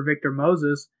 million for Victor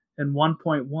Moses, and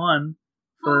 1.1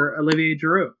 for Olivier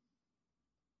Giroud.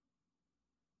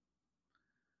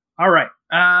 All right,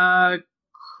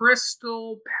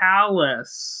 Crystal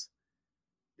Palace.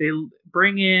 They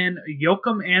bring in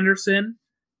Joachim Andersen.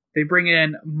 They bring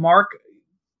in Mark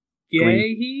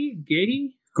Guehi.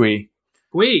 Gui.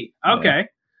 Okay. Yeah.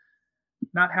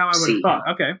 Not how I would have thought.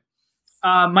 Okay.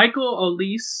 Michael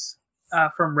Olise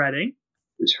from Reading.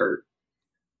 Who's hurt.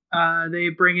 They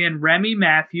bring in Remy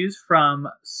Matthews from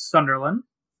Sunderland.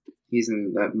 He's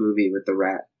in that movie with the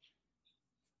rat.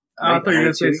 I thought you were going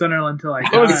to say Sunderland until I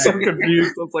died. I was so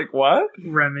confused. I was like, what?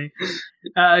 Remy.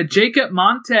 Jacob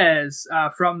Montes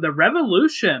from the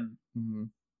Revolution. Mm-hmm.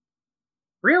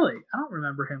 Really? I don't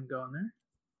remember him going there.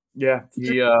 Yeah.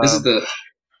 This is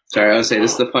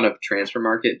the fun of transfer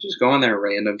market. Just go on there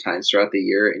random times throughout the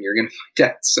year, and you're going to find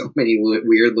out so many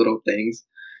weird little things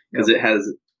because it has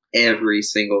every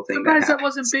single thing. I'm surprised that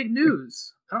wasn't big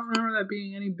news. I don't remember that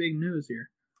being any big news here.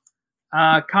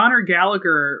 Conor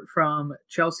Gallagher from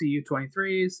Chelsea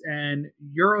U23s and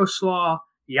Yaroslav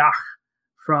Yach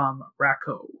from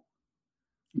Rakow.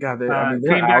 God,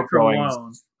 came back from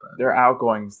loan. Their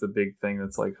outgoing's the big thing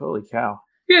that's like, holy cow.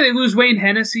 Yeah, they lose Wayne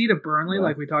Hennessy to Burnley,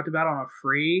 like we talked about, on a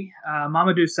free.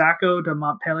 Mamadou Sakho to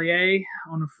Montpellier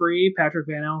on a free. Patrick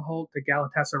Van Aanholt to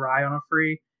Galatasaray on a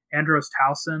free. Andros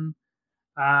Towson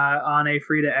on a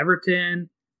free to Everton.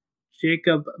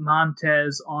 Jacob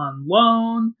Montes on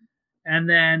loan. And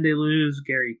then they lose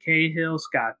Gary Cahill,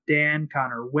 Scott Dan,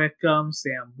 Connor Wickham,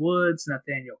 Sam Woods,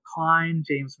 Nathaniel Klein,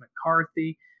 James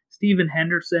McCarthy, Stephen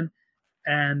Henderson,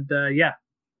 and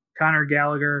Conor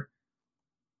Gallagher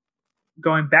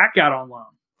going back out on loan.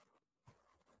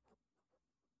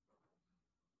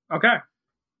 Okay.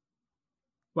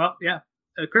 Well, yeah.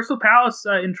 Crystal Palace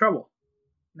in trouble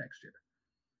next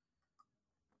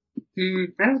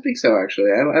year. I don't think so,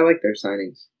 actually. I like their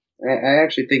signings. I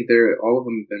actually think all of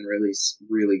them have been really,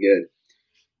 really good.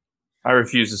 I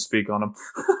refuse to speak on them.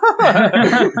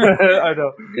 I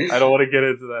don't want to get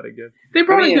into that again. They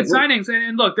brought in good signings,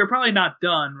 and look, they're probably not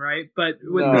done, right? But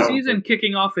with the season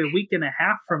kicking off a week and a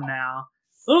half from now,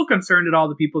 a little concerned at all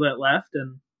the people that left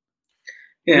and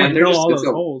fill all those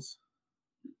holes.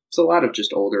 It's a lot of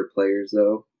just older players,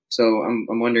 though. So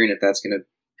I'm wondering if that's going to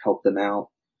help them out.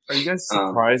 Are you guys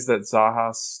surprised that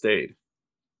Zaha stayed?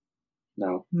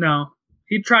 No.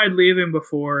 He tried leaving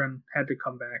before and had to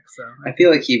come back. So I feel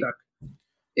like he. I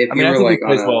think he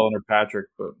plays well under Patrick,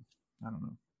 but I don't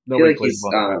know. Nobody plays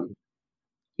well under Patrick.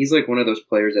 He's like one of those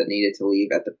players that needed to leave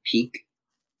at the peak,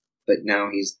 but now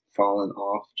he's fallen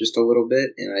off just a little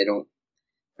bit, and I don't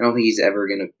think he's ever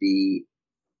going to be.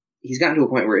 He's gotten to a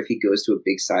point where if he goes to a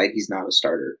big side, he's not a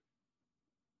starter.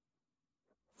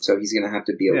 So he's going to have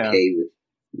to be okay with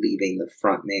leaving the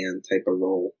front man type of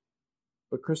role.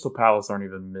 But Crystal Palace aren't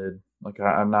even mid. Like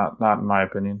I'm not in my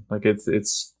opinion. Like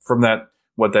it's from that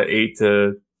 8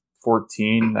 to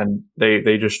 14, and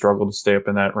they just struggle to stay up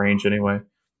in that range anyway.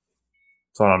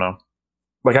 So I don't know.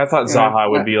 Like I thought Zaha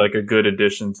would be like a good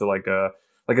addition to like a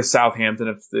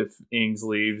Southampton if Ings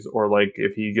leaves, or like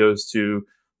if he goes to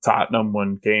Tottenham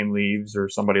when Kane leaves, or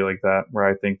somebody like that. Where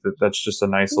I think that's just a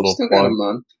nice little. Still got a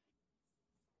month.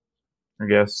 I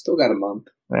guess still got a month.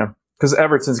 Yeah, because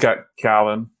Everton's got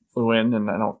Calvin Lewin, and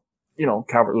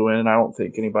Calvert-Lewin, and I don't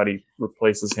think anybody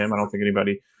replaces him. I don't think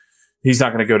he's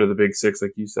not going to go to the big six,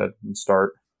 like you said, and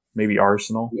start. Maybe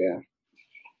Arsenal. Yeah.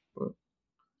 But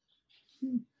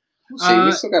we'll see.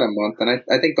 We still got a month, and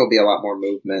I think there'll be a lot more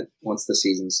movement once the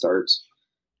season starts.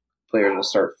 Players will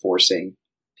start forcing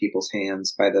people's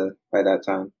hands by that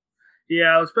time.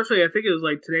 Yeah, especially I think it was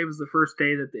like today was the first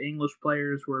day that the English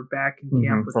players were back in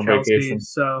camp with Chelsea. Vacation.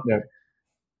 So yeah.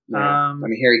 I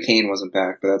mean, Harry Kane wasn't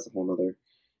back, but that's a whole other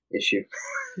issue.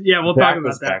 Yeah, we'll talk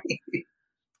about that.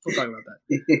 We'll talk about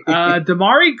that.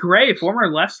 Damari Gray,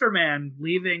 former Leicester man,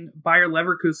 leaving Bayer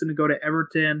Leverkusen to go to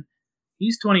Everton.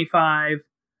 He's 25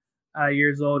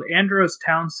 years old. Andros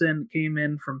Townsend came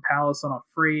in from Palace on a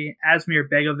free. Asmir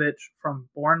Begovic from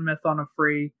Bournemouth on a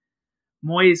free.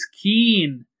 Moise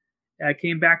Keane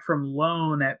came back from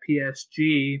loan at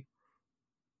PSG.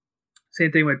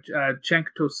 Same thing with Cenk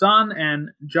Tosun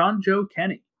and John Joe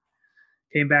Kenny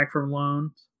came back from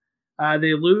loans.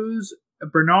 They lose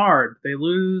Bernard. They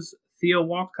lose Theo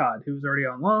Walcott, who's already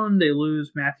on loan. They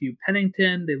lose Matthew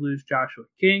Pennington. They lose Joshua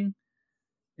King.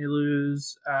 They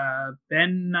lose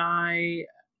Banningham,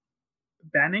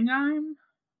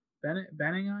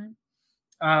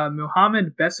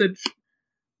 Mohamed Besic,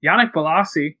 Yannick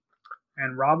Bolasie,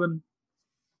 and Robin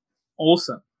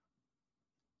Olsen.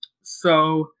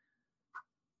 So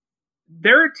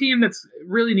they're a team that's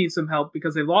really needs some help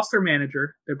because they lost their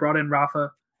manager. They brought in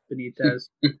Rafa Benitez.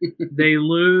 They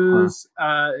lose,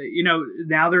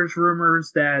 now there's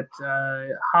rumors that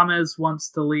James wants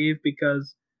to leave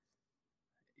because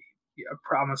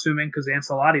I'm assuming because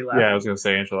Ancelotti left. Yeah, I was going to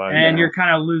say Ancelotti. And you're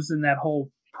kind of losing that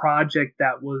whole project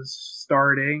that was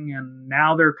starting, and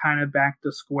now they're kind of back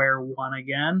to square one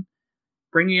again.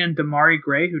 Bringing in Damari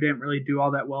Gray, who didn't really do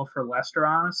all that well for Leicester,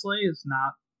 honestly, is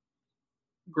not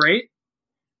great.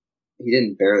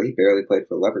 He barely played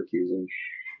for Leverkusen.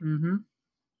 Mm-hmm.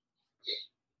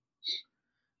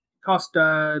 Cost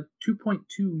 $2.2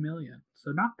 million,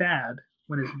 so not bad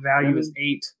when his value is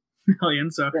 $8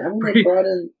 million. So pretty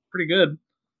good.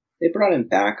 They brought in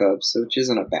backups, which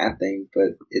isn't a bad thing,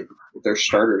 but their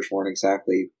starters weren't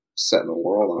exactly setting the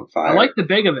world on fire. I like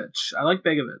Begovic.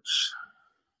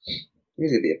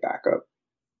 He's gonna be a backup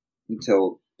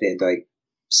until Van Dijk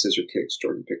scissor kicks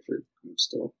Jordan Pickford.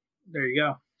 Still, there you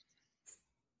go.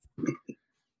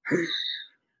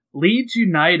 Leeds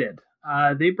United.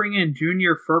 They bring in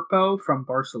Junior Firpo from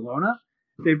Barcelona.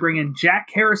 They bring in Jack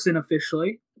Harrison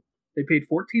officially. They paid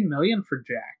 $14 million for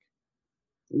Jack.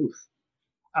 Oof.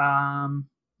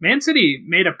 Man City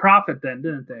made a profit then,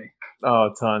 didn't they? Oh,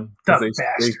 a ton.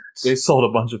 Bastards. They sold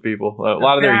a bunch of people. A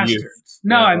lot of their youth.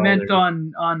 No, I meant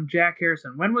on Jack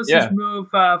Harrison. When was his move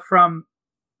from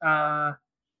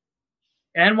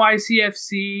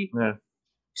NYCFC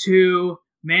to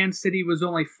Man City was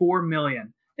only $4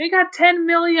 million. They got $10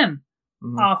 million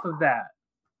off of that.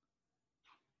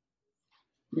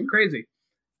 Crazy.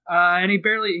 And he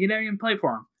didn't even play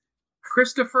for him.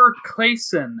 Christopher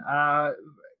Clayson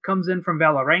comes in from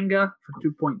Valerenga for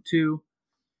 2.2.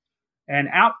 And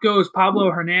out goes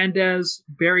Pablo Hernandez,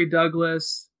 Barry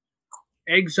Douglas,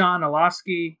 Egjan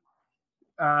Alaski,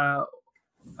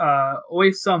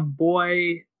 Oysum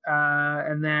Boy,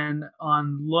 and then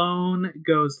on loan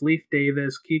goes Leif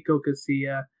Davis, Kiko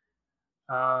Casilla,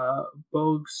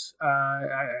 Bogues,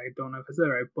 I don't know if I said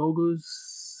it right,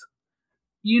 Bogus,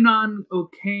 Yunan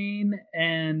O'Kane,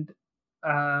 and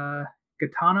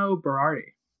Gaetano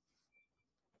Berardi.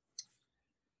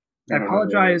 I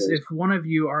apologize if one of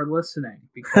you are listening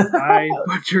because I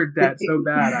butchered that so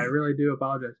bad. I really do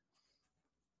apologize.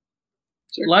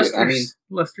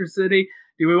 Leicester City.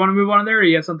 Do we want to move on there, or do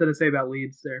you have something to say about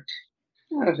Leeds there?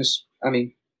 I don't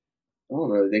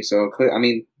really think so. I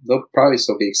mean, they'll probably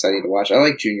still be exciting to watch. I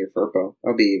like Junior Firpo.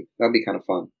 That'll be kind of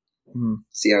fun.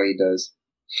 See how he does.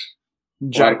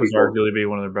 Jack was arguably be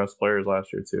one of their best players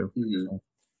last year too. Mm-hmm. So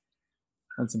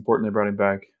that's important. They brought him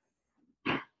back.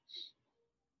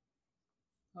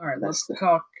 All right, let's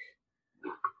talk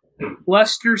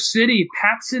Leicester City.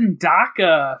 Patson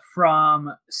Daka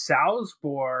from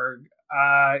Salzburg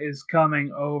is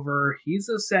coming over. He's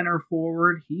a center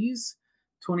forward. He's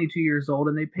 22 years old,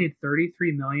 and they paid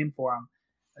 $33 million for him.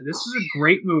 This is a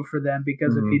great move for them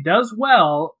because if he does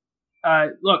well,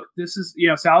 look, this is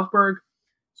Salzburg.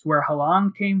 It's where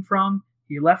Haaland came from.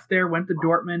 He left there, went to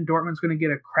Dortmund. Dortmund's going to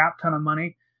get a crap ton of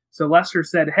money. So Leicester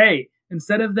said, hey,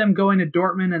 instead of them going to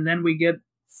Dortmund and then we get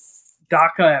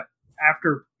Daka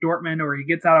after Dortmund, or he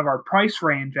gets out of our price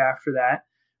range after that,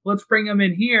 let's bring him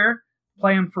in here,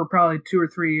 play him for probably 2 or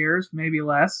 3 years, maybe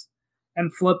less,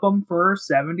 and flip him for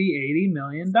 $70-80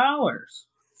 million.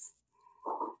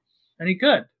 And he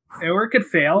could. Or it could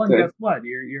fail, and guess what?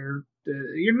 You're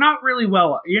not really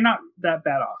you're not that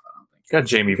bad off, I don't think. Got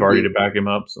Jamie Vardy to back him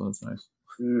up, so that's nice.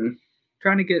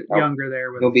 Trying to get younger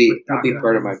there. He'll be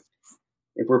part of my.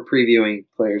 If we're previewing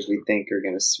players we think are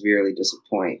going to severely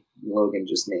disappoint, Logan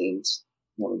just named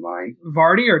one of mine.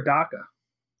 Vardy or Daka?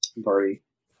 Vardy.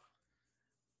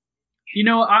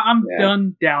 I'm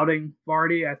done doubting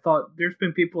Vardy. I thought there's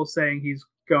been people saying he's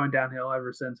going downhill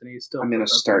ever since, and he's still. I'm going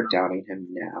to start doubting him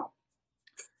now.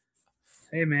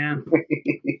 Hey man,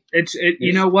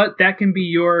 you know what? That can be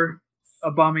your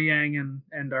Aubameyang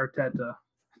and Arteta.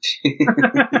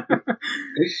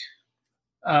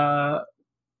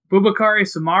 Boubakary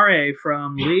Samare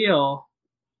from Lille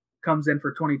comes in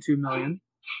for $22 million.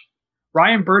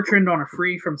 Ryan Bertrand on a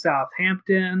free from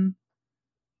Southampton.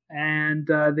 And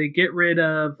they get rid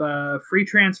of free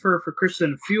transfer for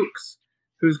Christian Fuchs,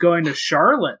 who's going to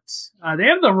Charlotte. They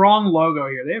have the wrong logo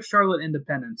here. They have Charlotte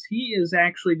Independence. He is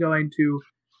actually going to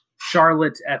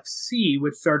Charlotte FC,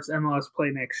 which starts MLS play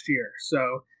next year.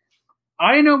 So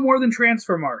I know more than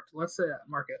Transfermarkt. Let's say that,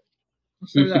 market.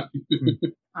 Let's say that.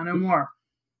 I know more.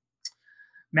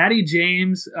 Matty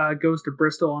James goes to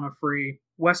Bristol on a free.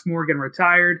 Wes Morgan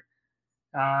retired.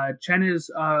 Cengiz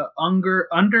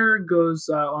Under goes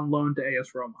on loan to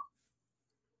AS Roma.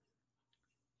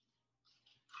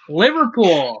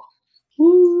 Liverpool.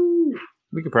 Woo!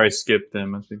 We could probably skip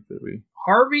them. I think that we.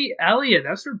 Harvey Elliott.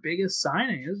 That's their biggest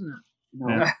signing, isn't it?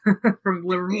 No. From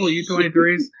Liverpool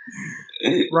U23s.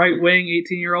 Right wing,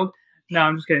 18-year-old. No,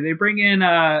 I'm just kidding. They bring in,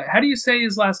 how do you say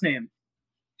his last name?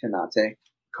 Konate.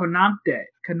 Konate.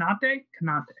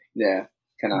 Yeah,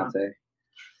 Konate.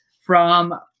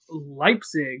 From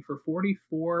Leipzig for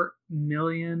 $44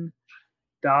 million.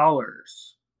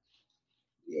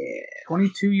 Yeah.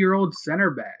 22-year-old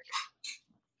center back.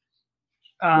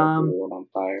 On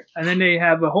fire. And then they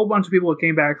have a whole bunch of people that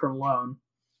came back from loan.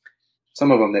 Some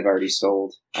of them they've already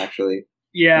sold, actually.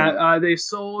 Yeah, they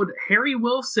sold Harry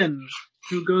Wilson,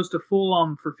 who goes to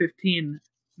Fulham for $15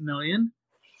 million.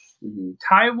 Mm-hmm.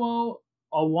 Taiwo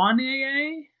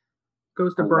Awoniyi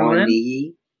goes to Berlin.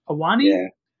 Awani? Yeah.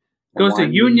 Goes to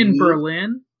Union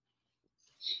Berlin.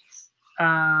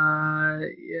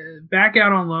 Back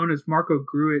out on loan is Marco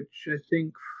Grujic, I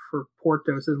think, for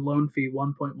Porto. It says loan fee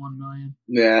 $1.1 million.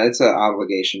 Yeah, it's an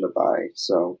obligation to buy,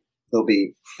 so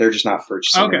they're just not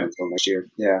purchasing him until next year.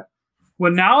 Yeah.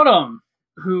 Wijnaldum,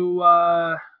 who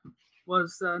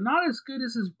was not as good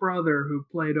as his brother, who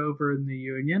played over in the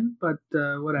Union, but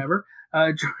whatever.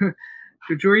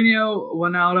 Jorginho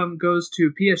Wijnaldum goes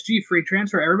to PSG, free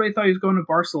transfer. Everybody thought he was going to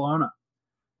Barcelona.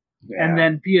 Yeah. And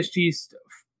then PSG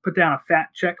put down a fat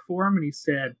check for him, and he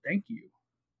said, "Thank you."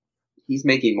 He's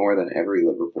making more than every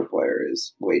Liverpool player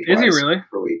is wage-wise. Is he really?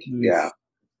 Per week. Yes.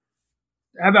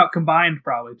 Yeah. How about combined,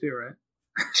 probably, too, right?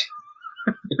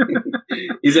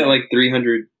 He's at like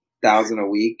 300,000 a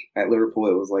week. At Liverpool,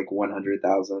 it was like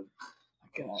 100,000.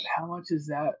 God, how much is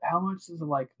that? How much is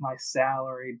like my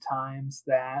salary times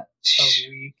that a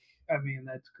week? I mean,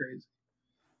 that's crazy.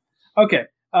 Okay.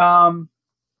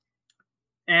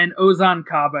 And Ozan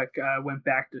Kabak went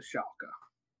back to Schalke.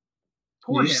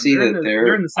 Poor Did you him. see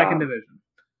They're in the second division.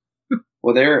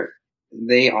 Well,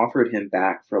 they offered him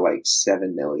back for like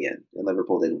 $7 million, and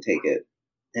Liverpool didn't take it.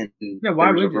 And yeah,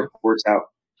 why would you?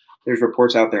 There's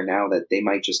reports out there now that they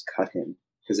might just cut him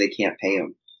because they can't pay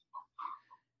him.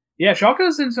 Yeah,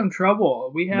 Schalke's in some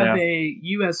trouble. We have a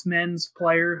U.S. men's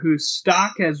player whose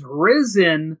stock has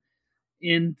risen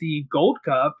in the Gold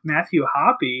Cup, Matthew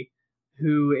Hoppe,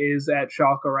 who is at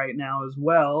Schalke right now as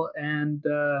well, and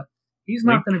he's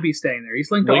not going to be staying there. He's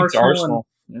linked to Arsenal.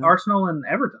 Arsenal and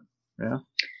Everton. Yeah,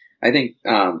 I think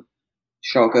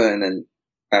Schalke, and then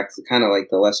back to kind of like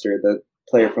the Leicester, the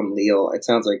player from Lille. It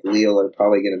sounds like Lille are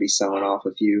probably going to be selling off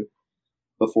a few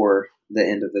before the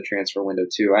end of the transfer window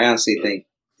too. I honestly think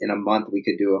in a month we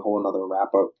could do a whole another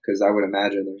wrap up because I would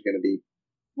imagine there's going to be.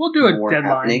 We'll do a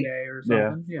deadline day or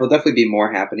something. Yeah. There'll definitely be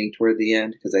more happening toward the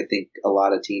end because I think a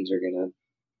lot of teams are going to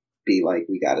be like,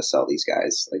 we got to sell these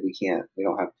guys. Like we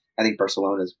don't have. I think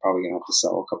Barcelona is probably going to have to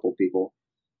sell a couple of people.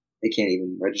 They can't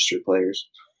even register players.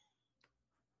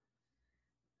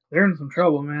 They're in some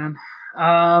trouble, man.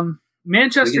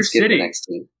 Manchester skip City. The next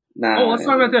team. Let's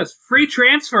talk about this. Free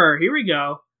transfer. Here we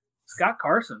go. Scott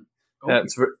Carson. That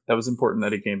was important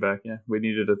that he came back. Yeah, we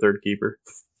needed a third keeper.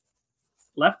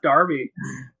 Left Derby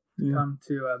come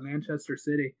to Manchester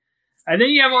City. I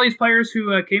think you have all these players who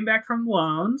came back from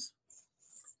loans,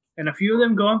 and a few of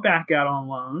them going back out on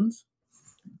loans.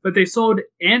 But they sold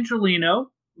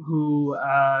Angelino, who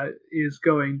is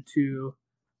going to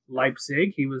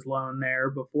Leipzig. He was loaned there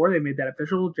before. They made that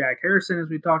official. Jack Harrison, as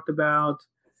we talked about.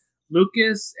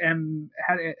 Lucas and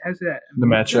how's that?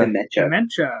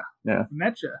 Mecha. Yeah.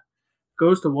 Mecha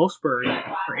goes to Wolfsburg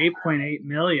for $8.8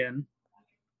 million.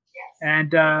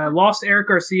 And lost Eric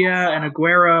Garcia and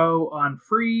Aguero on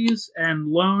freeze, and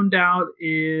loaned out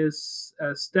is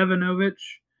Stevanovic,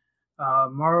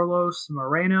 Marlos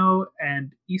Moreno,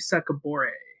 and Isa Kabore.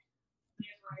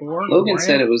 Logan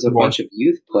said it was a bunch of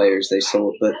youth players they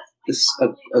sold, but this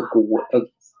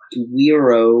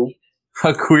Aguero.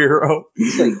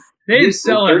 He's like, they didn't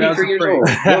sell it. 33 years old.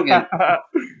 Logan.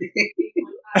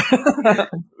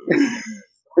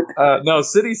 No,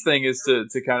 City's thing is to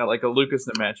kind of like a Lucas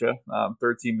Nemecha,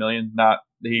 13 million. Not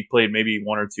he played maybe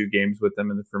 1 or 2 games with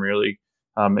them in the Premier League,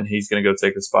 and he's going to go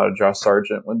take the spot of Josh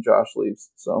Sargent when Josh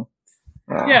leaves. So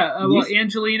well,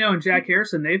 Angelino and Jack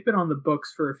Harrison, they've been on the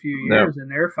books for a few years, and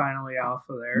they're finally off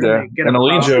of there. Yeah, and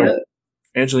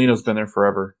Angelino's been there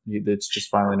forever. It's just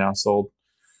finally now sold.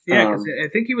 Yeah, because I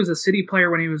think he was a City player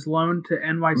when he was loaned to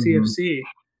NYCFC.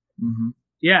 Mm-hmm.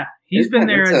 Yeah, he's been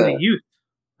there as a youth.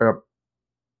 Yep.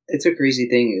 It's a crazy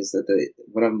thing is that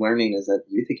what I'm learning is that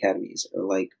youth academies are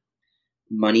like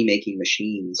money-making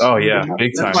machines. Oh, yeah,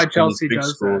 big time. That's why Chelsea big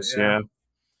does schools, that.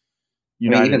 Yeah.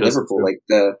 I mean, even Liverpool,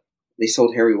 they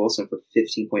sold Harry Wilson for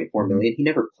 $15.4 million. He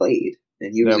never played,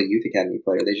 and he was a youth academy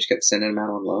player. They just kept sending him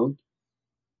out on loan.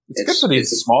 It's good for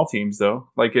these small teams, though.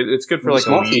 Like it's good for like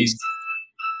small a league. teams.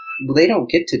 Well, they don't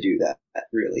get to do that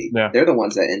really. Yeah. They're the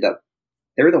ones that end up.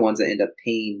 They're the ones that end up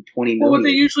paying $20 million. Well, what they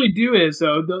usually do is,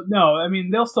 though,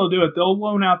 they'll still do it. They'll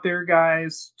loan out their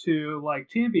guys to like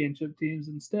championship teams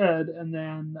instead, and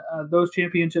then those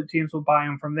championship teams will buy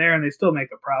them from there, and they still make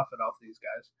a profit off these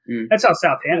guys. That's how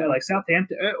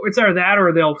Southampton, it's either that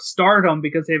or they'll start them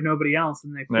because they have nobody else,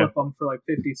 and they flip them for like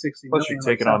 50, 60 Plus, million.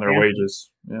 you're taking on their wages.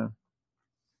 Yeah.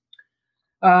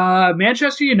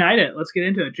 Manchester United. Let's get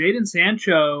into it. Jadon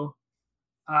Sancho.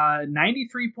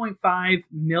 $93.5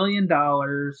 million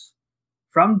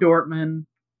from Dortmund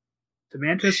to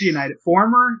Manchester United.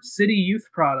 Former City youth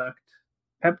product.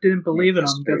 Pep didn't believe in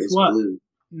him. Guess what? Blue.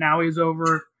 Now he's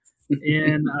over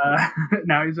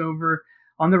now he's over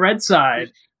on the red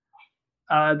side.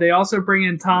 They also bring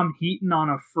in Tom Heaton on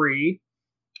a free.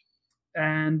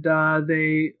 And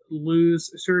they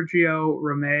lose Sergio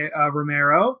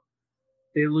Romero.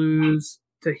 They lose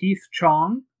Tahith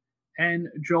Chong and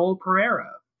Joel Pereira.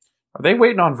 Are they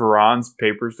waiting on Varane's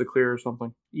papers to clear or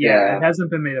something? Yeah, it hasn't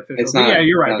been made official. Yeah,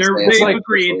 you're right. They've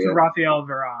agreed to Rafael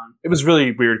Varane. It was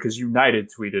really weird because United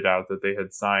tweeted out that they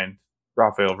had signed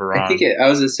Rafael Varane. I think I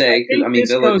was going to say,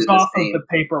 this goes off of the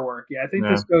paperwork. Yeah, I think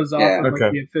this goes off of like,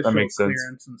 the official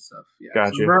clearance and stuff. Yeah.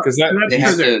 Gotcha. So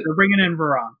that's true. They're bringing in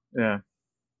Varane. Yeah.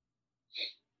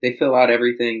 They fill out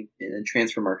everything, and then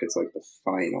transfer market's like the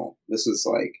final. This is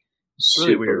like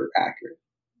super weird. accurate.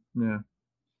 Yeah.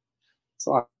 It's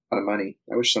a lot of money.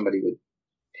 I wish somebody would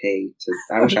pay to.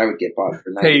 I wish I would get bought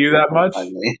for pay you that much.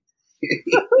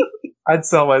 I'd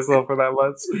sell myself for that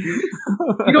much.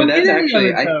 You don't get any of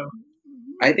it, though.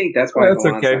 I think that's why. That's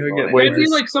okay. It'd be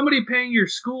like somebody paying your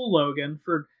school, Logan,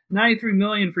 for $93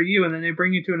 million for you, and then they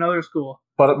bring you to another school.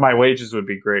 But my wages would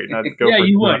be great. I'd go for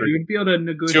you would. You would be able to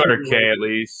negotiate. $200K at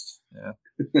least. Yeah.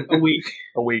 A week.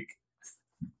 A week.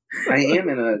 I am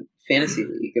in a fantasy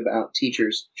league about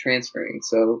teachers transferring,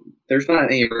 so there's not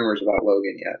any rumors about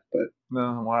Logan yet. But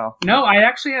wow. No, I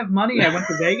actually have money. I went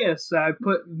to Vegas. I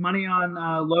put money on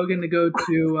Logan to go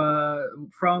to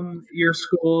from your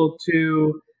school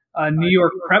to New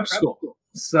York prep school.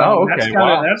 So that's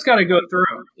got to go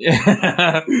through.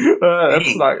 Yeah,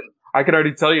 that's not. I could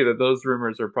already tell you that those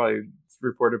rumors are probably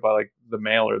reported by like the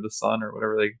Mail or the Sun or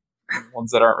whatever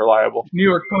ones that aren't reliable. New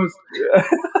York Post. Yeah.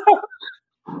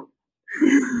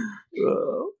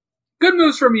 Good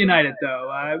moves from United,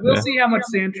 though. We'll see how much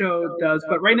Sancho does,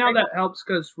 but right now that helps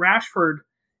because Rashford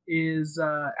is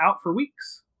out for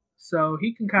weeks, so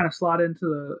he can kind of slot into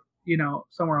the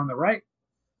somewhere on the right.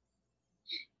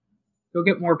 He'll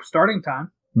get more starting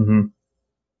time. Mm-hmm.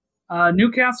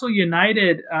 Newcastle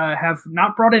United have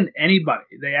not brought in anybody.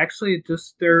 They actually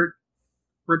their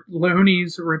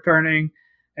loanies returning,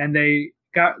 and they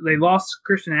lost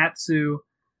Christian Atsu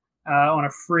on a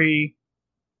free.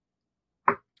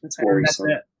 That's worrisome.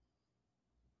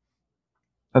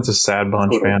 That's a sad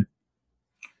bunch, man.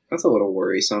 That's a little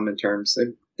worrisome in terms of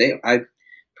I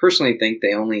personally think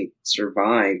they only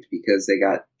survived because they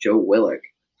got Joe Willock.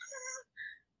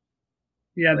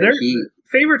 Yeah, they're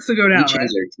favorites to go down. He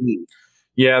changed their team.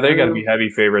 Yeah, they got to be heavy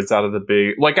favorites out of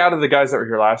the guys that were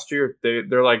here last year.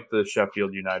 They're like the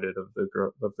Sheffield United of the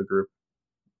group.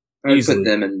 I would put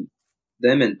them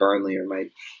and Burnley are my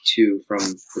two from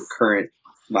the current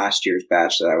last year's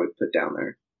batch that I would put down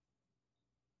there.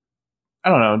 I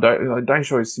don't know.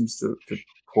 Dyche always seems to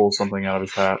pull something out of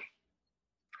his hat.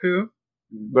 Who?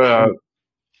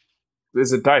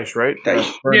 Is it Dyche, right?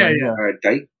 Dyche.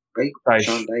 Dyche.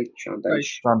 Sean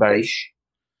Dyche.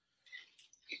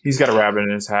 He's got a rabbit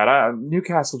in his hat.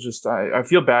 Newcastle I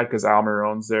feel bad because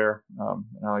Almiron's there. And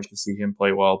I like to see him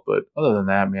play well. But other than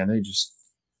that, man,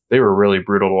 they were really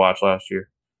brutal to watch last year.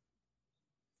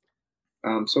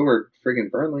 So we're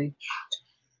friggin' Burnley.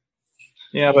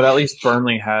 Yeah, but at least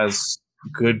Burnley has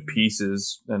good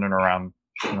pieces in and around.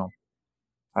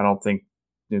 I don't think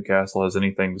Newcastle has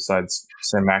anything besides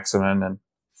Saint-Maximin and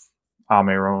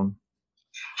Almiron.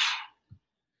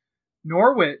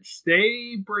 Norwich,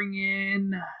 they bring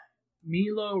in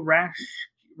Milo Rashia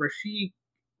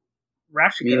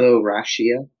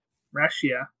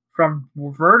from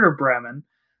Werder Bremen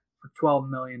for $12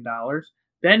 million.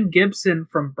 Ben Gibson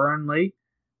from Burnley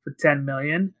for $10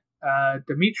 million.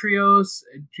 Dimitrios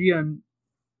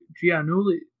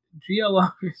Giannoulis.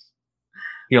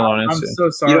 I'm so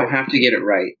sorry. You don't have to get it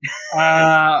right.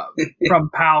 From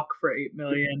PAOK for $8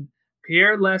 million.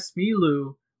 Pierre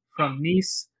Lesmilu from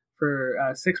Nice for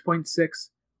 $6.6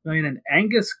 million, and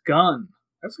Angus Gunn.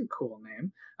 That's a cool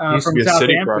name. From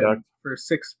Southampton for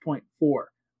 $6.4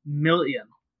 million.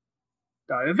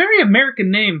 A very American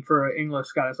name for an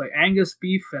English guy. It's like Angus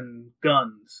Beef and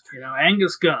Guns.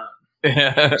 Angus Gunn.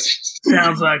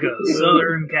 Sounds like a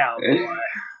Southern cowboy.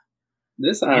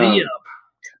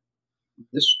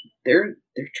 Their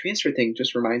transfer thing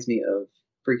just reminds me of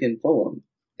freaking Fulham.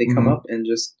 They come up and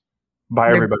just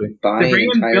buy everybody. Buy they bring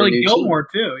an in Billy team. Gilmore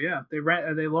too. Yeah,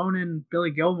 they loan in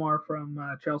Billy Gilmore from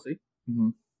Chelsea. Mm-hmm.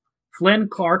 Flynn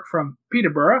Clark from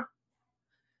Peterborough.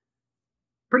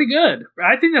 Pretty good.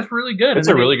 I think that's really good. It's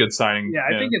a really good signing. Yeah,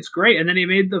 I think it's great. And then he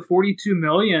made the $42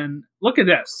 million. Look at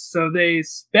this. So they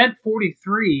spent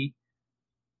 $43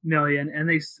 million, and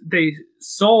they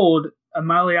sold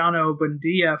Emiliano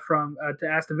Buendia from to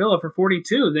Aston Villa for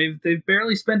 $42. They've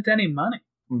barely spent any money.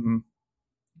 Mm-hmm.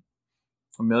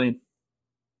 $1 million.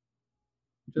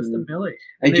 Just $1 million.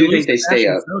 I do think they stay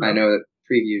up. I know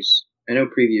previews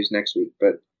next week,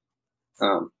 but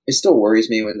it still worries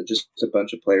me when just a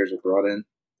bunch of players are brought in.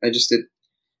 I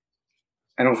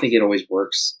don't think it always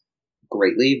works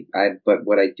greatly. But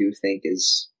what I do think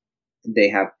is they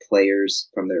have players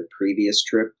from their previous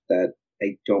trip that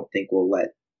I don't think will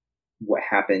let what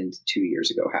happened 2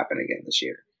 years ago happen again this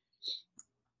year.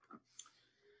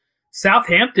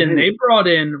 Southampton, they brought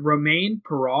in Romain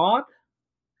Perraud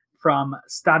from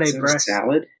Stade Brest.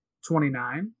 Salad?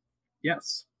 29.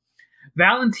 Yes.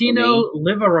 Valentino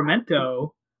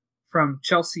Livramento from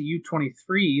Chelsea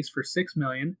U23s for $6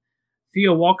 million.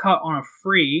 Theo Walcott on a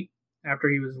free after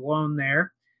he was loaned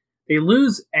there. They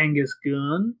lose Angus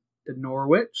Gunn to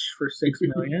Norwich for $6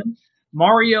 million.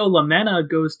 Mario Lamena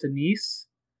goes to Nice.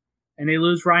 And they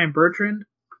lose Ryan Bertrand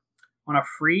on a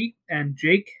free and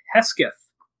Jake Hesketh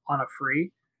on a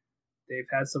free. They've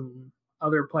had some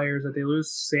other players that they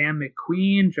lose. Sam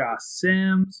McQueen, Josh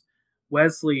Sims,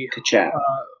 Wesley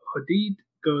Hadid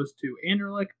goes to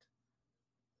Anderlecht.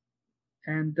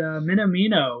 And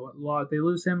Minamino, they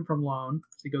lose him from loan.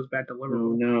 So he goes back to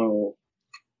Liverpool. Oh, no.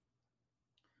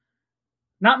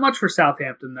 Not much for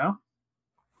Southampton, though.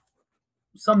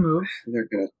 Some moves. They're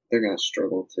gonna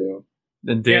struggle, too.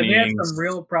 And they had some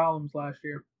real problems last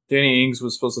year. Danny Ings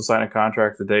was supposed to sign a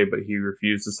contract today, but he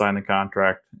refused to sign the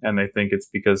contract, and they think it's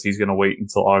because he's going to wait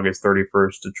until August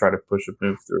 31st to try to push a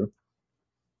move through.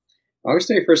 August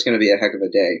 31st is going to be a heck of a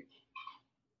day.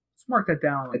 Let's mark that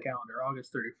down on the calendar,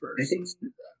 August 31st. I think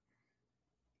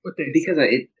what day? Because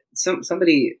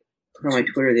somebody put on my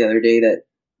Twitter the other day that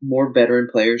more veteran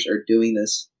players are doing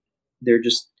this. They're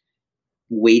just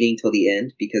waiting till the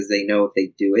end because they know if they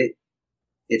do it,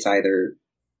 it's either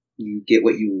you get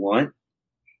what you want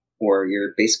or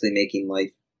you're basically making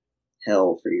life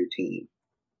hell for your team.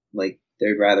 Like,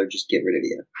 they'd rather just get rid of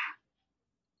you.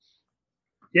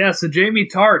 Yeah, so Jamie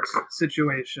Tart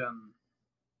situation.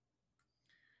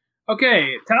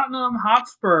 Okay, Tottenham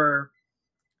Hotspur.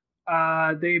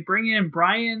 They bring in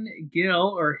Brian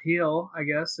Gill, or Heel, I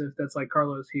guess, if that's like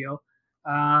Carlos Heel.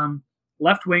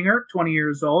 Left winger, 20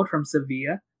 years old, from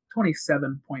Sevilla,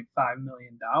 $27.5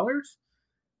 million.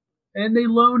 And they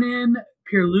loan in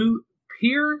Pierluigi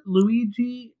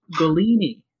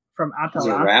Golini from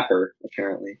Atalanta. He's a rapper,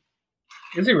 apparently.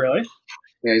 Is he really?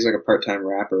 Yeah, he's like a part-time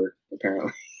rapper,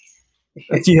 apparently.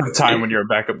 You have time when you're a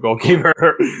backup goalkeeper.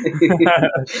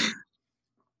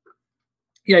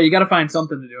 Yeah, you got to find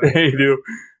something to do. You do.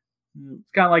 It's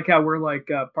kind of like how we're like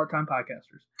part-time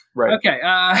podcasters. Right. Okay.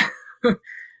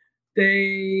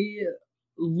 They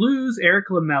lose Eric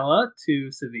Lamela to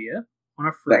Sevilla on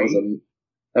a free.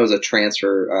 That was a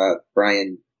transfer.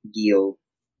 Brian Gill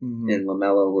and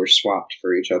Lamela were swapped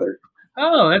for each other.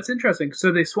 Oh, that's interesting.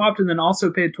 So they swapped and then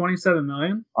also paid $27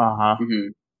 million? Uh-huh.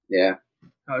 Mm-hmm. Yeah.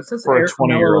 Oh, it says for Eric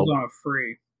Lamela was on a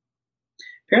free.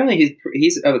 Apparently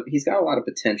he's got a lot of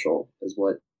potential, is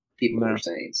what people are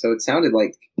saying. So it sounded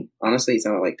like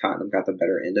Tottenham got the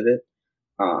better end of it.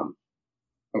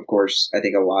 Of course, I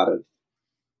think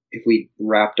if we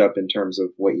wrapped up in terms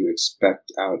of what you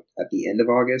expect out at the end of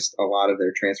August, a lot of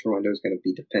their transfer window is going to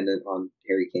be dependent on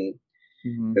Harry Kane.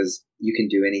 Because you can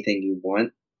do anything you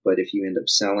want, but if you end up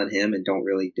selling him and don't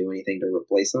really do anything to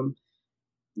replace him,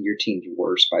 your team's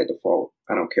worse by default.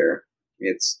 I don't care.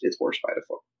 It's worse by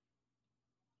default.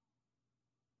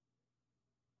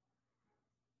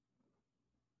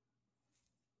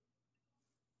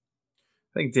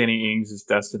 I think Danny Ings is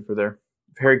destined for there.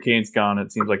 If Harry Kane's gone,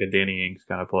 it seems like a Danny Ings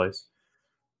kind of place.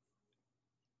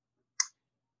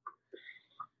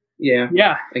 Yeah.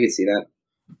 Yeah. I could see that.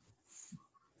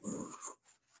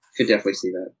 Could definitely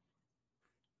see that.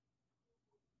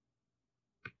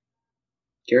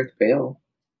 Gareth Bale.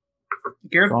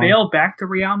 Bale back to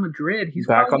Real Madrid. He's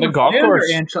back on the golf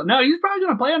course. No, he's probably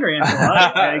going to play under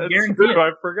Ancelotti. I guarantee it.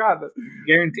 I forgot that.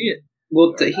 Guarantee it.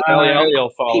 Well, I'll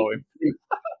follow him.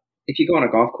 If you go on a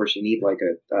golf course, you need like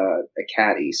a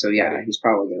caddy. So yeah, he's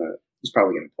probably gonna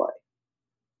play.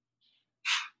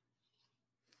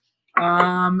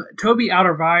 Toby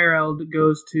Alderweireld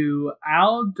goes to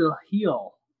Al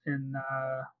Hilal in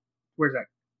where's that?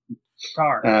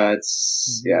 Qatar.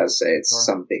 It's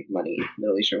some big money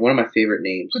Middle Eastern. One of my favorite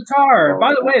names. Qatar.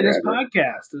 By the way, this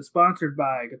podcast is sponsored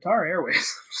by Qatar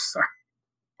Airways. Sorry.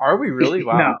 Are we really?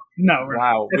 Wow. No.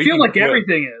 Wow. I feel like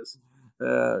everything is.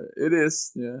 It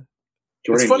is. Yeah.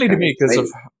 Jordan, it's funny to me because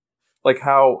of like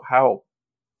how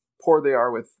poor they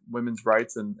are with women's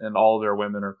rights, and all their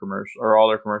women are commercial, or all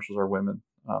their commercials are women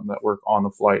that work on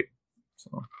the flight.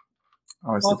 So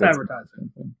false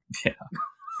advertising. Yeah.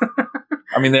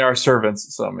 I mean, they are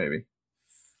servants, so maybe.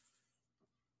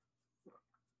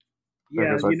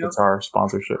 Yeah, Qatar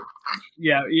sponsorship.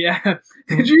 Yeah.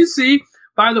 Did you see?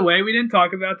 By the way, we didn't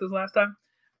talk about this last time,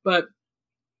 but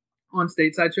on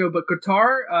Stateside Show, but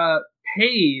Qatar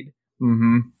paid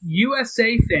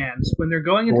USA fans when they're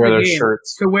going into the game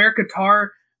shirts. to wear Qatar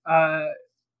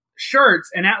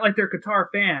shirts and act like they're Qatar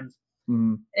fans.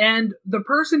 And the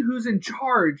person who's in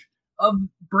charge of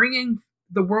bringing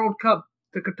the World Cup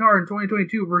to Qatar in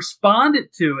 2022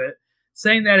 responded to it,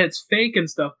 saying that it's fake and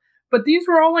stuff. But these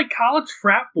were all like college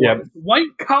frat boys,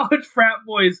 white college frat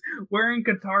boys wearing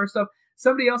Qatar stuff.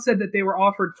 Somebody else said that they were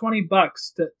offered $20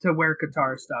 to wear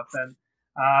Qatar stuff, and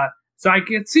so I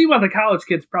could see why the college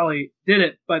kids probably did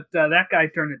it, but that guy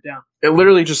turned it down. It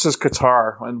literally just says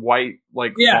Qatar in white,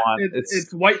 font.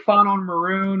 It's white font on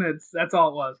maroon. That's all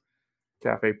it was.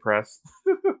 Cafe Press.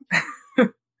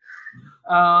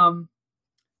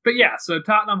 But yeah, so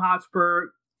Tottenham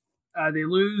Hotspur, they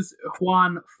lose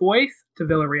Juan Foyth to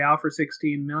Villarreal for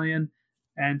 $16 million,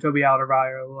 and Toby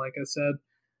Alderweireld, like I said.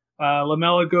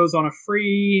 Lamela goes on a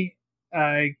free.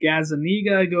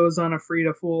 Gazzaniga goes on a free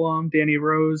to Fulham. Danny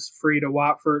Rose free to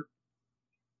Watford.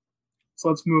 So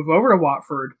let's move over to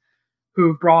Watford,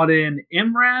 who've brought in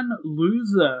Imran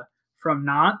Louza from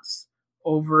Nantes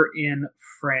over in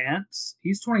France.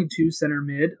 He's 22, center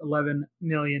mid, $11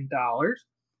 million.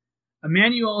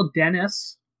 Emmanuel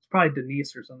Dennis, it's probably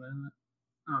Denise or something, isn't it?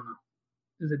 I don't know.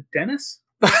 Is it Dennis?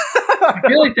 I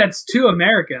feel like that's too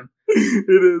American.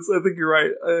 It is. I think you're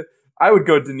right. I would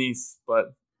go Denise,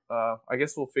 but I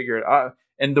guess we'll figure it out.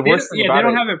 And the worst thing about they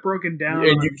don't have it broken down.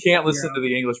 And you can't listen to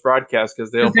the English broadcast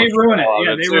because they ruin it.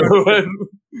 Yeah, they ruin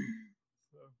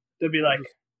it.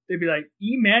 They'd be like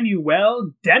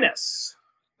Emmanuel Dennis.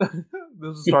 This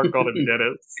will start calling him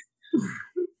Dennis.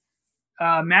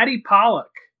 Matty Pollock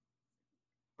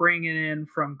bringing in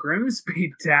from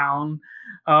Grimsby Town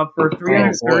for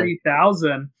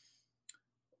 $330,000.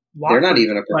 They're not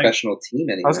even a professional team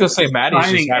anymore. I was going to say Maddie's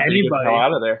just happy to get the hell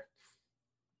out of there.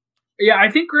 Yeah,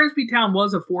 I think Grimsby Town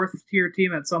was a 4th-tier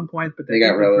team at some point, but they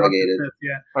got relegated.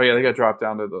 Oh yeah, they got dropped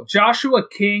down to the. Joshua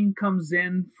King comes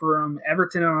in from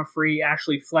Everton on a free.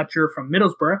 Ashley Fletcher from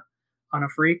Middlesbrough on a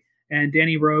free, and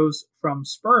Danny Rose from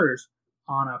Spurs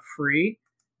on a free.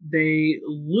 They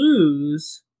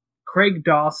lose Craig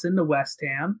Dawson to West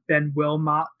Ham, Ben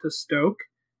Wilmot to Stoke,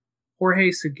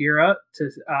 Jorge Segura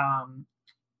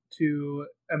to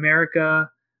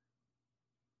America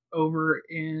over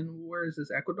in, where is this,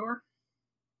 Ecuador?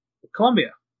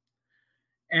 Colombia.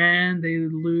 And they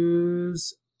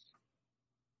lose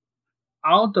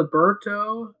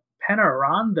Alberto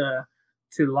Penaranda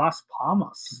to Las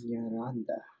Palmas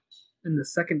in the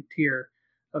 2nd tier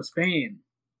of Spain.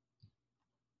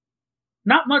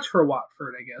 Not much for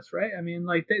Watford, I guess, right? I mean,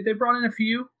 like, they brought in a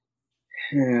few.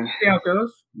 Yeah. See how it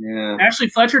goes. Yeah. Ashley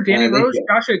Fletcher, Danny Rose,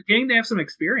 Joshua King, they have some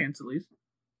experience at least.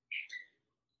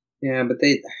 Yeah, but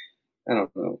I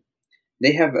don't know.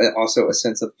 They have also a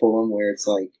sense of Fulham where it's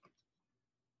like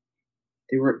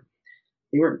they weren't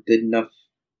good enough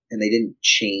and they didn't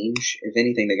change. If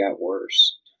anything, they got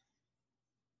worse.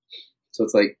 So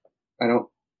it's like,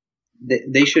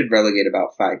 they should relegate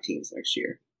about 5 teams next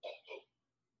year.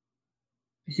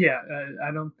 Yeah,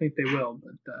 I don't think they will,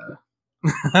 but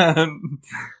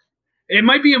it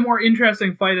might be a more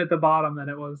interesting fight at the bottom than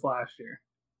it was last year.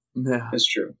 Yeah. That's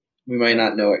true. We might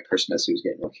not know at Christmas who's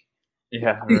getting lucky.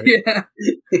 Yeah. Right.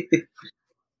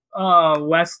 Yeah.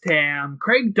 West Ham.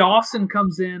 Craig Dawson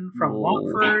comes in from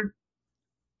Watford.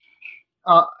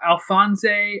 Alphonse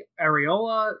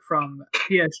Areola from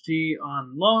PSG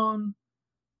on loan.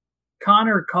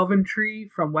 Connor Coventry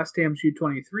from West Ham's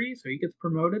U23, so he gets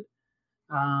promoted.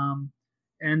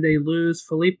 And they lose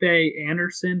Felipe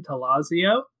Anderson to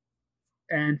Lazio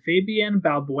and Fabian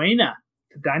Balbuena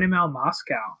to Dynamo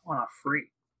Moscow on a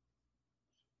free.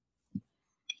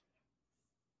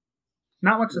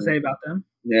 Not much to say about them.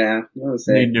 Yeah,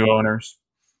 need new owners.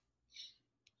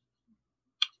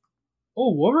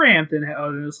 Oh, Wolverhampton.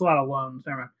 Oh, there's a lot of loans.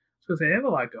 Never mind. I was going to say, they have a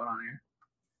lot going on here.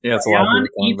 Yeah, it's a lot of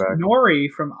people coming back. Nori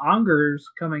from Angers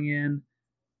coming in,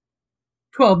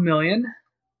 12 million.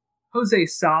 Jose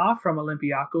Sa from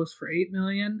Olympiacos for 8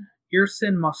 million.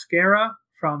 Yersin Mosquera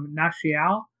from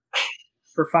Nacional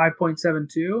for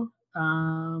 5.72.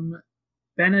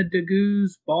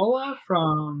 Benedeguz Bola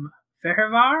from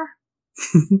Ferrovar.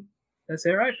 That's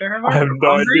it, right? Ferrovar. I have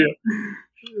no idea.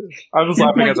 I was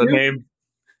laughing at the name.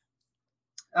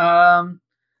 And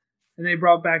they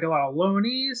brought back a lot of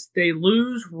loanies. They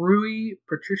lose Rui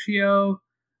Patricio,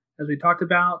 as we talked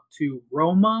about, to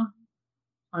Roma.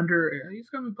 He's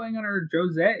going to be playing under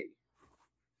Jose.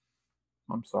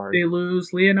 I'm sorry. They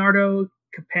lose Leonardo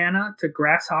Capana to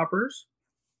Grasshoppers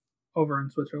over in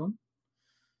Switzerland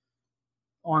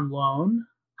on loan.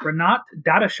 Renat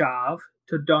Dadashov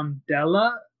to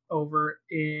Dondela over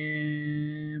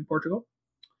in Portugal.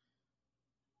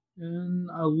 And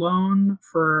a loan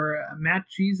for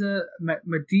Matija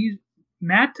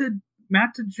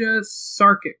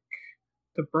Sarkic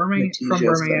to Birmingham from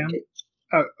Birmingham.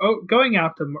 Going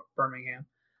out to Birmingham.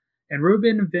 And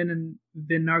Ruben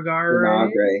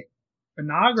Vinagre.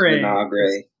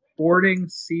 Sporting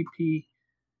CP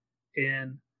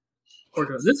in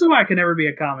Portugal. This is why I can never be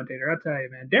a commentator. I'll tell you,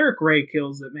 man. Derek Ray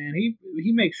kills it, man. He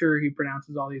makes sure he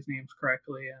pronounces all these names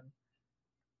correctly, and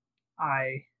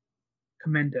I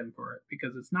commend him for it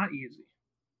because it's not easy.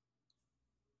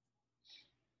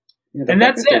 Yeah, and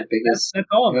that's it. That's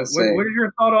all of it. What is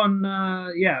your thought on?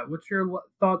 What's your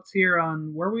thoughts here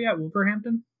on where we at?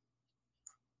 Wolverhampton.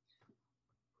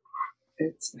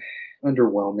 It's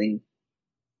underwhelming.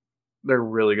 They're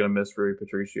really gonna miss Rui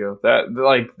Patricio.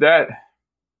 That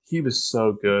he was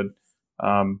so good.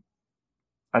 I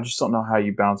just don't know how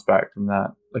you bounce back from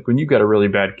that. Like when you've got a really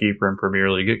bad keeper in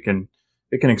Premier League, it can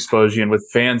expose you. And with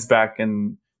fans back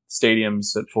in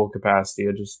stadiums at full capacity,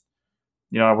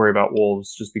 I worry about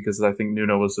Wolves just because I think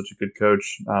Nuno was such a good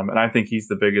coach. And I think he's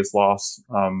the biggest loss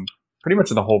pretty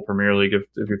much in the whole Premier League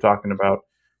if you're talking about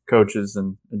coaches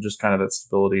and just kind of that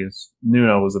stability.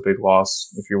 Nuno was a big loss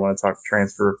if you want to talk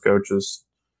transfer of coaches.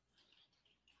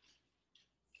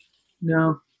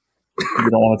 No. You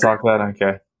don't want to talk that?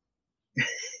 Okay.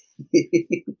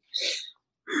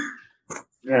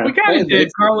 Yeah, we kind of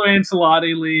did. Carlo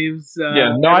Ancelotti leaves.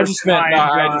 I just meant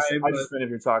if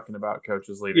you're talking about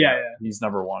coaches leaving, he's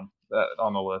number one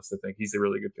on the list. I think he's a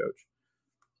really good coach.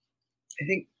 I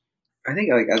think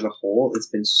like as a whole, it's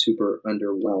been super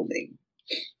underwhelming.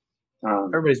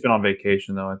 Everybody's been on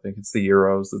vacation though. I think it's the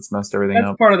Euros that's messed everything up.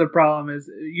 That's part of the problem is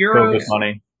Euros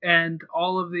money and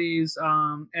all of these,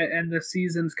 and the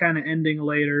season's kind of ending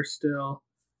later. Still,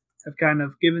 have kind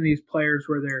of given these players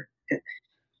where they're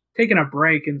taking a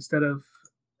break instead of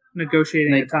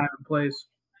negotiating a time and place.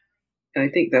 And I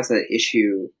think that's an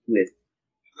issue with,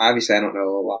 obviously I don't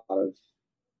know a lot of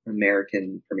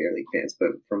American Premier League fans,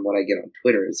 but from what I get on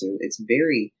Twitter, it's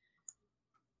very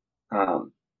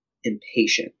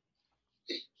impatient,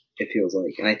 it feels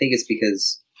like. And I think it's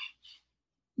because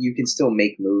you can still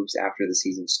make moves after the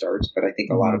season starts, but I think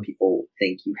a lot of people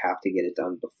think you have to get it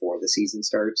done before the season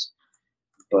starts.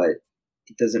 But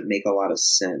it doesn't make a lot of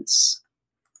sense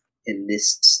in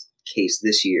this case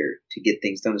this year to get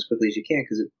things done as quickly as you can,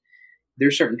 because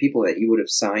there's certain people that you would have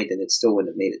signed and it still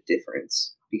wouldn't have made a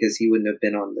difference because he wouldn't have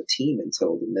been on the team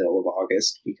until the middle of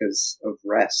August because of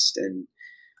rest and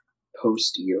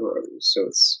post Euros. So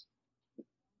it's,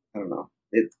 I don't know.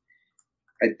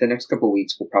 The next couple of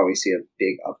weeks we'll probably see a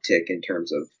big uptick in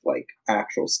terms of like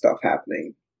actual stuff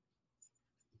happening.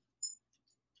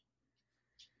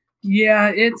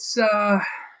 Yeah, it's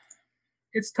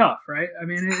tough, right? I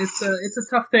mean, it's a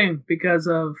tough thing because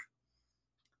of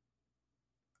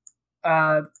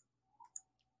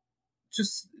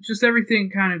just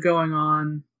everything kind of going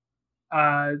on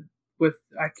with,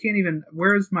 I can't even,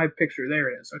 where's my picture? There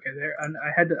it is. Okay, there.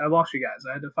 I lost you guys.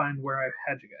 I had to find where I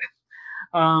had you guys.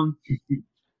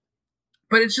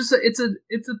 But it's just it's a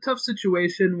tough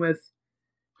situation with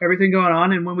everything going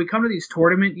on. And when we come to these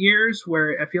tournament years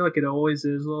where I feel like it always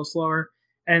is a little slower,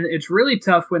 and it's really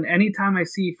tough when anytime I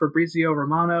see Fabrizio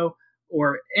Romano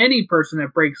or any person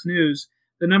that breaks news,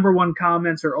 the number one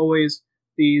comments are always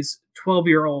these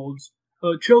 12-year-olds.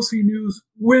 Chelsea news,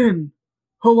 win.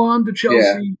 Haaland to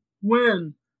Chelsea,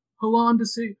 win. Haaland to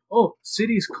City. Oh,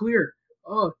 City's clear.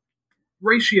 Oh,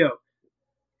 ratio.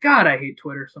 God, I hate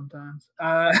Twitter sometimes.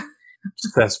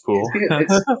 That's cool.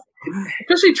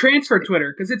 Especially transfer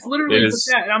Twitter, because it's literally It is.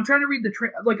 that. And I'm trying to read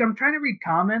I'm trying to read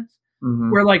comments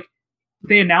where like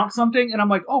they announce something, and I'm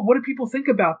like, oh, what do people think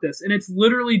about this? And it's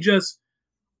literally just,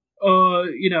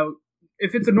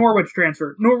 if it's a Norwich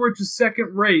transfer, Norwich is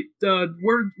second rate.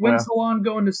 When's Haaland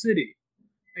going to City?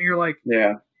 And you're like,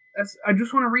 Yeah. I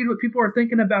just want to read what people are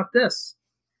thinking about this.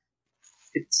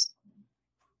 It's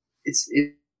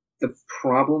the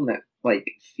problem that like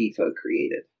FIFA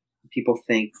created. People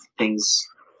think things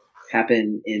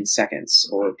happen in seconds,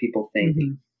 or people think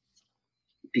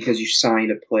because you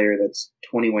signed a player that's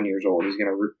 21 years old, he's going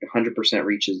to 100%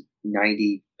 reach his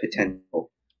 90 potential,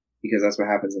 because that's what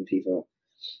happens in FIFA.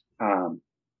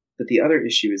 But the other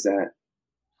issue is that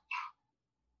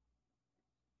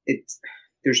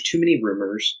there's too many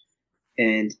rumors,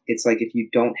 and it's like if you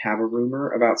don't have a rumor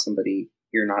about somebody,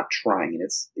 you're not trying.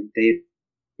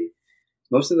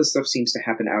 Most of the stuff seems to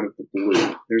happen out of the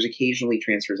blue. There's occasionally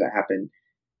transfers that happen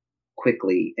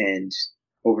quickly and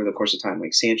over the course of time.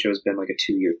 Like Sancho has been like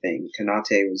a 2-year thing.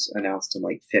 Konate was announced in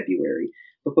like February.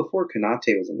 But before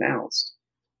Konate was announced,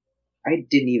 I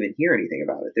didn't even hear anything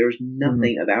about it. There was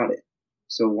nothing about it.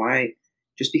 So why,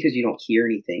 just because you don't hear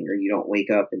anything or you don't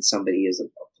wake up and somebody is a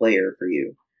player for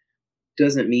you,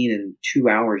 doesn't mean in 2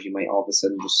 hours you might all of a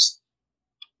sudden just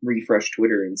refresh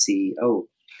Twitter and see, oh,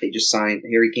 they just signed,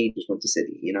 Harry Kane just went to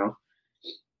City, Like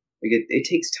it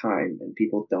takes time, and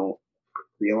people don't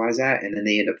realize that, and then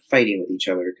they end up fighting with each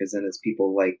other, because then it's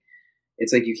people like,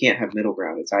 it's like you can't have middle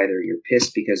ground. It's either you're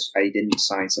pissed because I didn't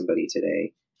sign somebody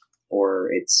today,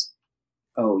 or it's,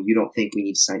 oh, you don't think we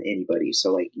need to sign anybody,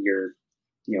 so like you're,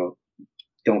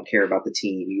 don't care about the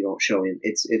team, you don't show him.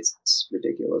 It's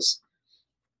ridiculous.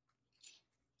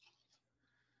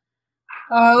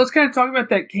 Let's kind of talk about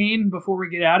that Kane before we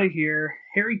get out of here.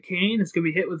 Harry Kane is going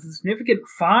to be hit with a significant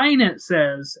fine, it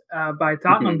says, by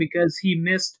Tottenham because he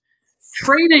missed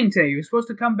training today. He was supposed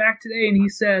to come back today, and he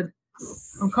said,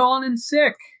 I'm calling in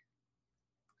sick.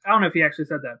 I don't know if he actually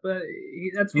said that, but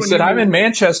that's what he said, I'm in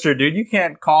Manchester, dude. You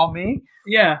can't call me.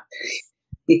 Yeah.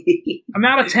 I'm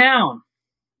out of town.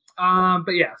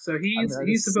 But yeah, so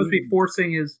he's supposed to be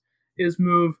forcing his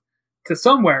move to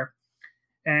somewhere.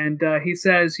 And he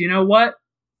says, you know what?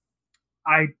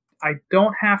 I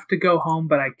don't have to go home,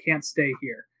 but I can't stay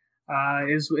here.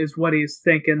 Is what he's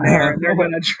thinking there. And they're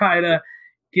going to try to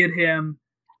get him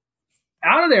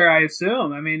out of there, I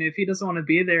assume. I mean, if he doesn't want to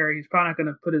be there, he's probably not going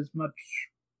to put as much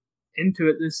into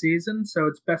it this season. So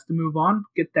it's best to move on,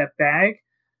 get that bag,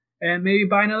 and maybe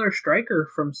buy another striker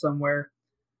from somewhere.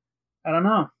 I don't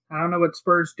know what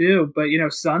Spurs do, but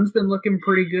Son's been looking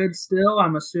pretty good still.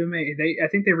 I'm assuming I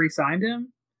think they re-signed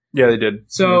him. Yeah, they did.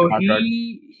 So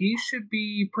he should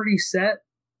be pretty set.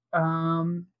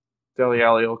 Dele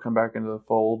Alli will come back into the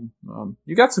fold.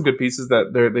 You got some good pieces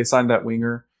that they signed that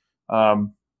winger,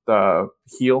 the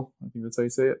heel. I think that's how you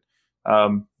say it.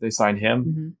 They signed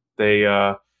him.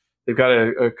 Mm-hmm. They've got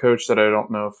a coach that I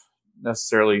don't know if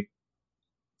necessarily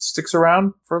sticks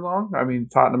around for long. I mean,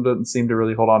 Tottenham doesn't seem to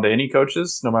really hold on to any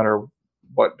coaches, no matter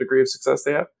what degree of success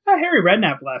they have. Harry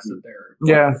Redknapp lasted there.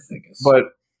 Yeah, but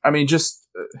I mean, just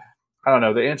I don't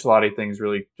know. The Ancelotti thing is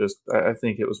really just. I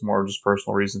think it was more just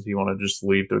personal reasons. He wanted to just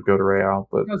leave to go to Real.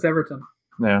 But that was Everton.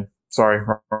 Yeah, sorry.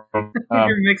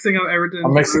 You're mixing up Everton.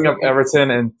 I'm mixing up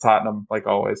Everton and Tottenham, like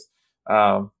always.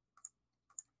 I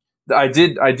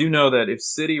do know that if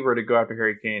City were to go after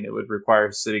Harry Kane, it would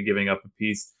require City giving up a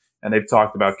piece. And they've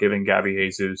talked about giving Gabby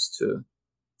Jesus to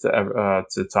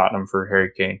Tottenham for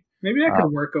Harry Kane. Maybe that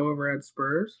could work over at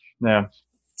Spurs. Yeah.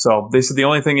 So they said the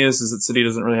only thing is that City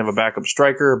doesn't really have a backup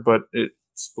striker, but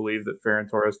it's believed that Ferran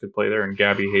Torres could play there and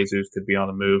Gabby Jesus could be on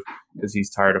the move because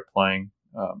he's tired of playing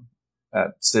at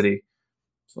City.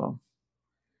 So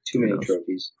too many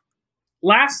trophies.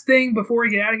 Last thing before we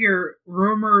get out of here,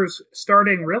 rumors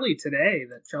starting really today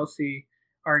that Chelsea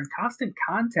are in constant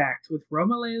contact with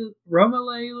Romelu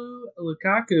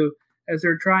Lukaku as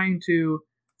they're trying to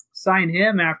sign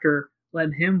him after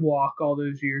letting him walk all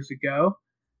those years ago.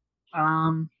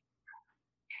 I'm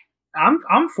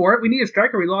for it. We need a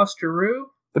striker. We lost Giroud.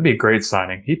 That'd be a great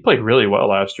signing. He played really well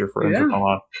last year for Inter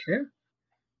Milan. Yeah,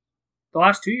 the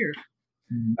last 2 years.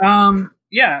 Mm-hmm.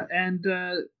 And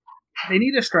they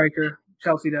need a striker.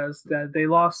 Chelsea does. They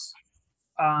lost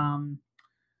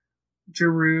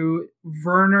Giroud,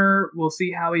 Werner, we'll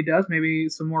see how he does. Maybe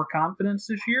some more confidence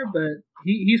this year, but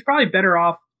he's probably better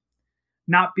off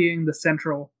not being the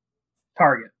central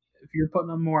target. If you're putting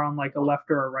him more on like a left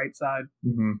or a right side,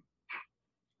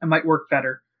 it might work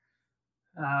better.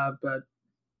 But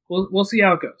we'll see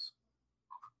how it goes.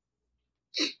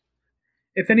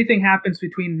 If anything happens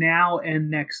between now and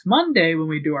next Monday when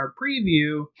we do our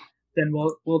preview, then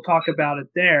we'll talk about it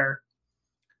there.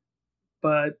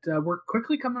 But we're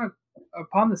quickly coming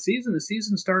upon the season. The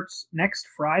season starts next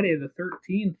Friday, the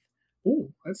 13th.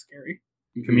 Ooh, that's scary.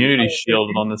 Community Shield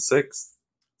on the 6th,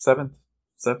 7th,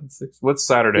 6th. What's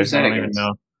Saturday? I don't even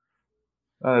know.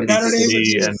 Saturday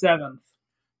is the 7th.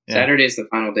 Yeah. Saturday is the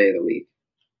final day of the week.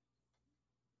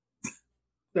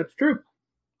 That's true.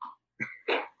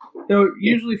 So it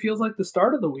usually feels like the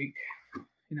start of the week.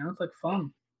 You know, it's like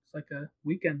fun. It's like a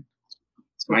weekend.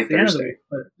 It's my Thursday. Week,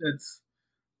 but it's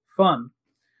fun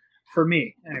for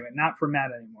me. Anyway, not for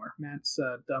Matt anymore. Matt's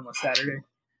done with Saturday.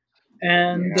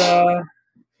 And, I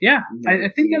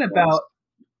think that about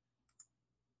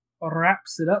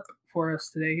wraps it up for us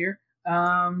today here.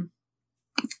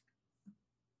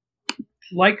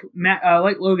 Like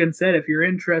Logan said, if you're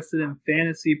interested in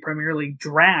fantasy Premier League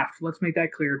draft, let's make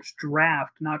that clear. It's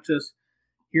draft, not just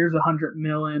here's $100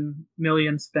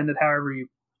 million, spend it however you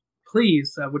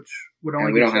please, which would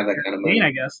only we don't have that kind of money,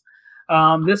 I guess.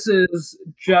 This is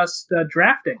just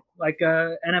drafting, like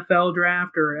a NFL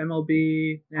draft or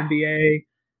MLB, NBA,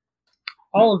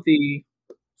 all of the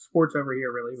sports over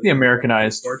here, really. The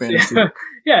Americanized fantasy.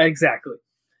 Yeah, exactly.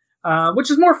 Which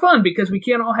is more fun because we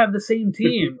can't all have the same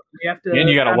team. You have to, and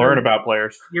you got to learn about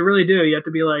players. You really do. You have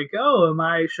to be like, oh,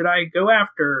 should I go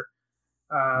after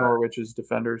Norwich's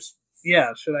defenders?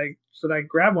 Yeah, should I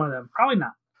grab one of them? Probably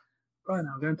not. I'm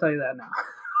going to tell you that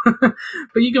now.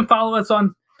 But you can follow us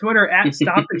on Twitter at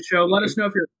Stoppage Show. Let us know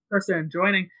if you're interested in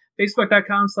joining.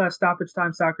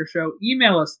 Facebook.com/StoppageTimeSoccer Show.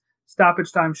 Email us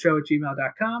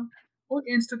stoppagetimeshow@gmail.com or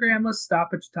Instagram us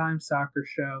StoppageTimeSoccer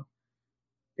Show.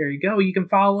 There you go. You can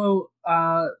follow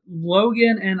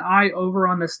Logan and I over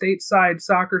on the Stateside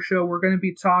Soccer Show. We're going to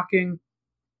be talking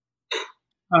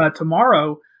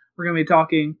tomorrow. We're going to be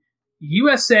talking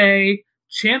USA,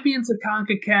 champions of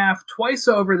CONCACAF twice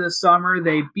over this summer.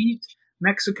 They beat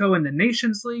Mexico in the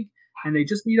Nations League, and they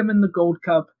just beat them in the Gold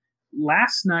Cup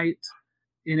last night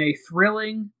in a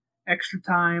thrilling extra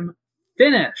time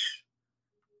finish.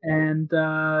 And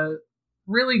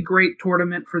really great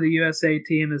tournament for the USA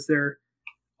team as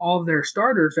all of their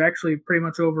starters are actually pretty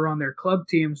much over on their club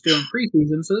teams doing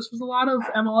preseason. So this was a lot of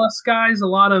MLS guys, a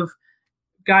lot of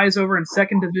guys over in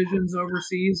second divisions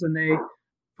overseas, and they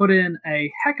put in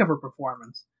a heck of a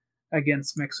performance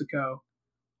against Mexico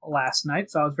last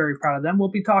night. So I was very proud of them. We'll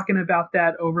be talking about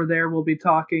that over there. We'll be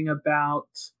talking about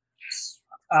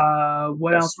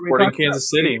what else? Sporting Kansas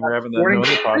City. We're having no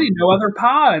other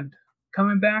pod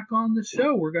coming back on the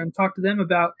show. We're going to talk to them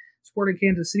about Sporting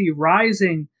Kansas City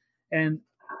rising and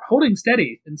holding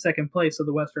steady in second place of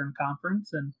the Western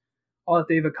Conference and all that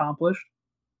they've accomplished.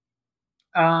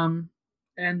 And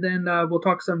then we'll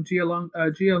talk some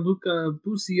Gianluca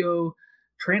Busio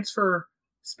transfer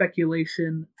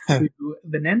speculation to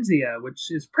Venezia, which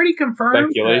is pretty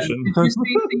confirmed. Speculation. Did you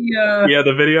see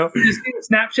the video? Did you see the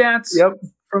Snapchats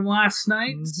from last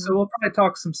night? Mm-hmm. So we'll probably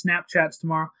talk some Snapchats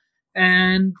tomorrow.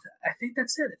 And I think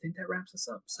that's it. I think that wraps us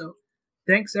up. So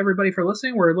thanks, everybody, for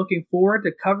listening. We're looking forward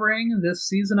to covering this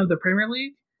season of the Premier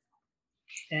League.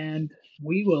 And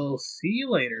we will see you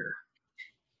later.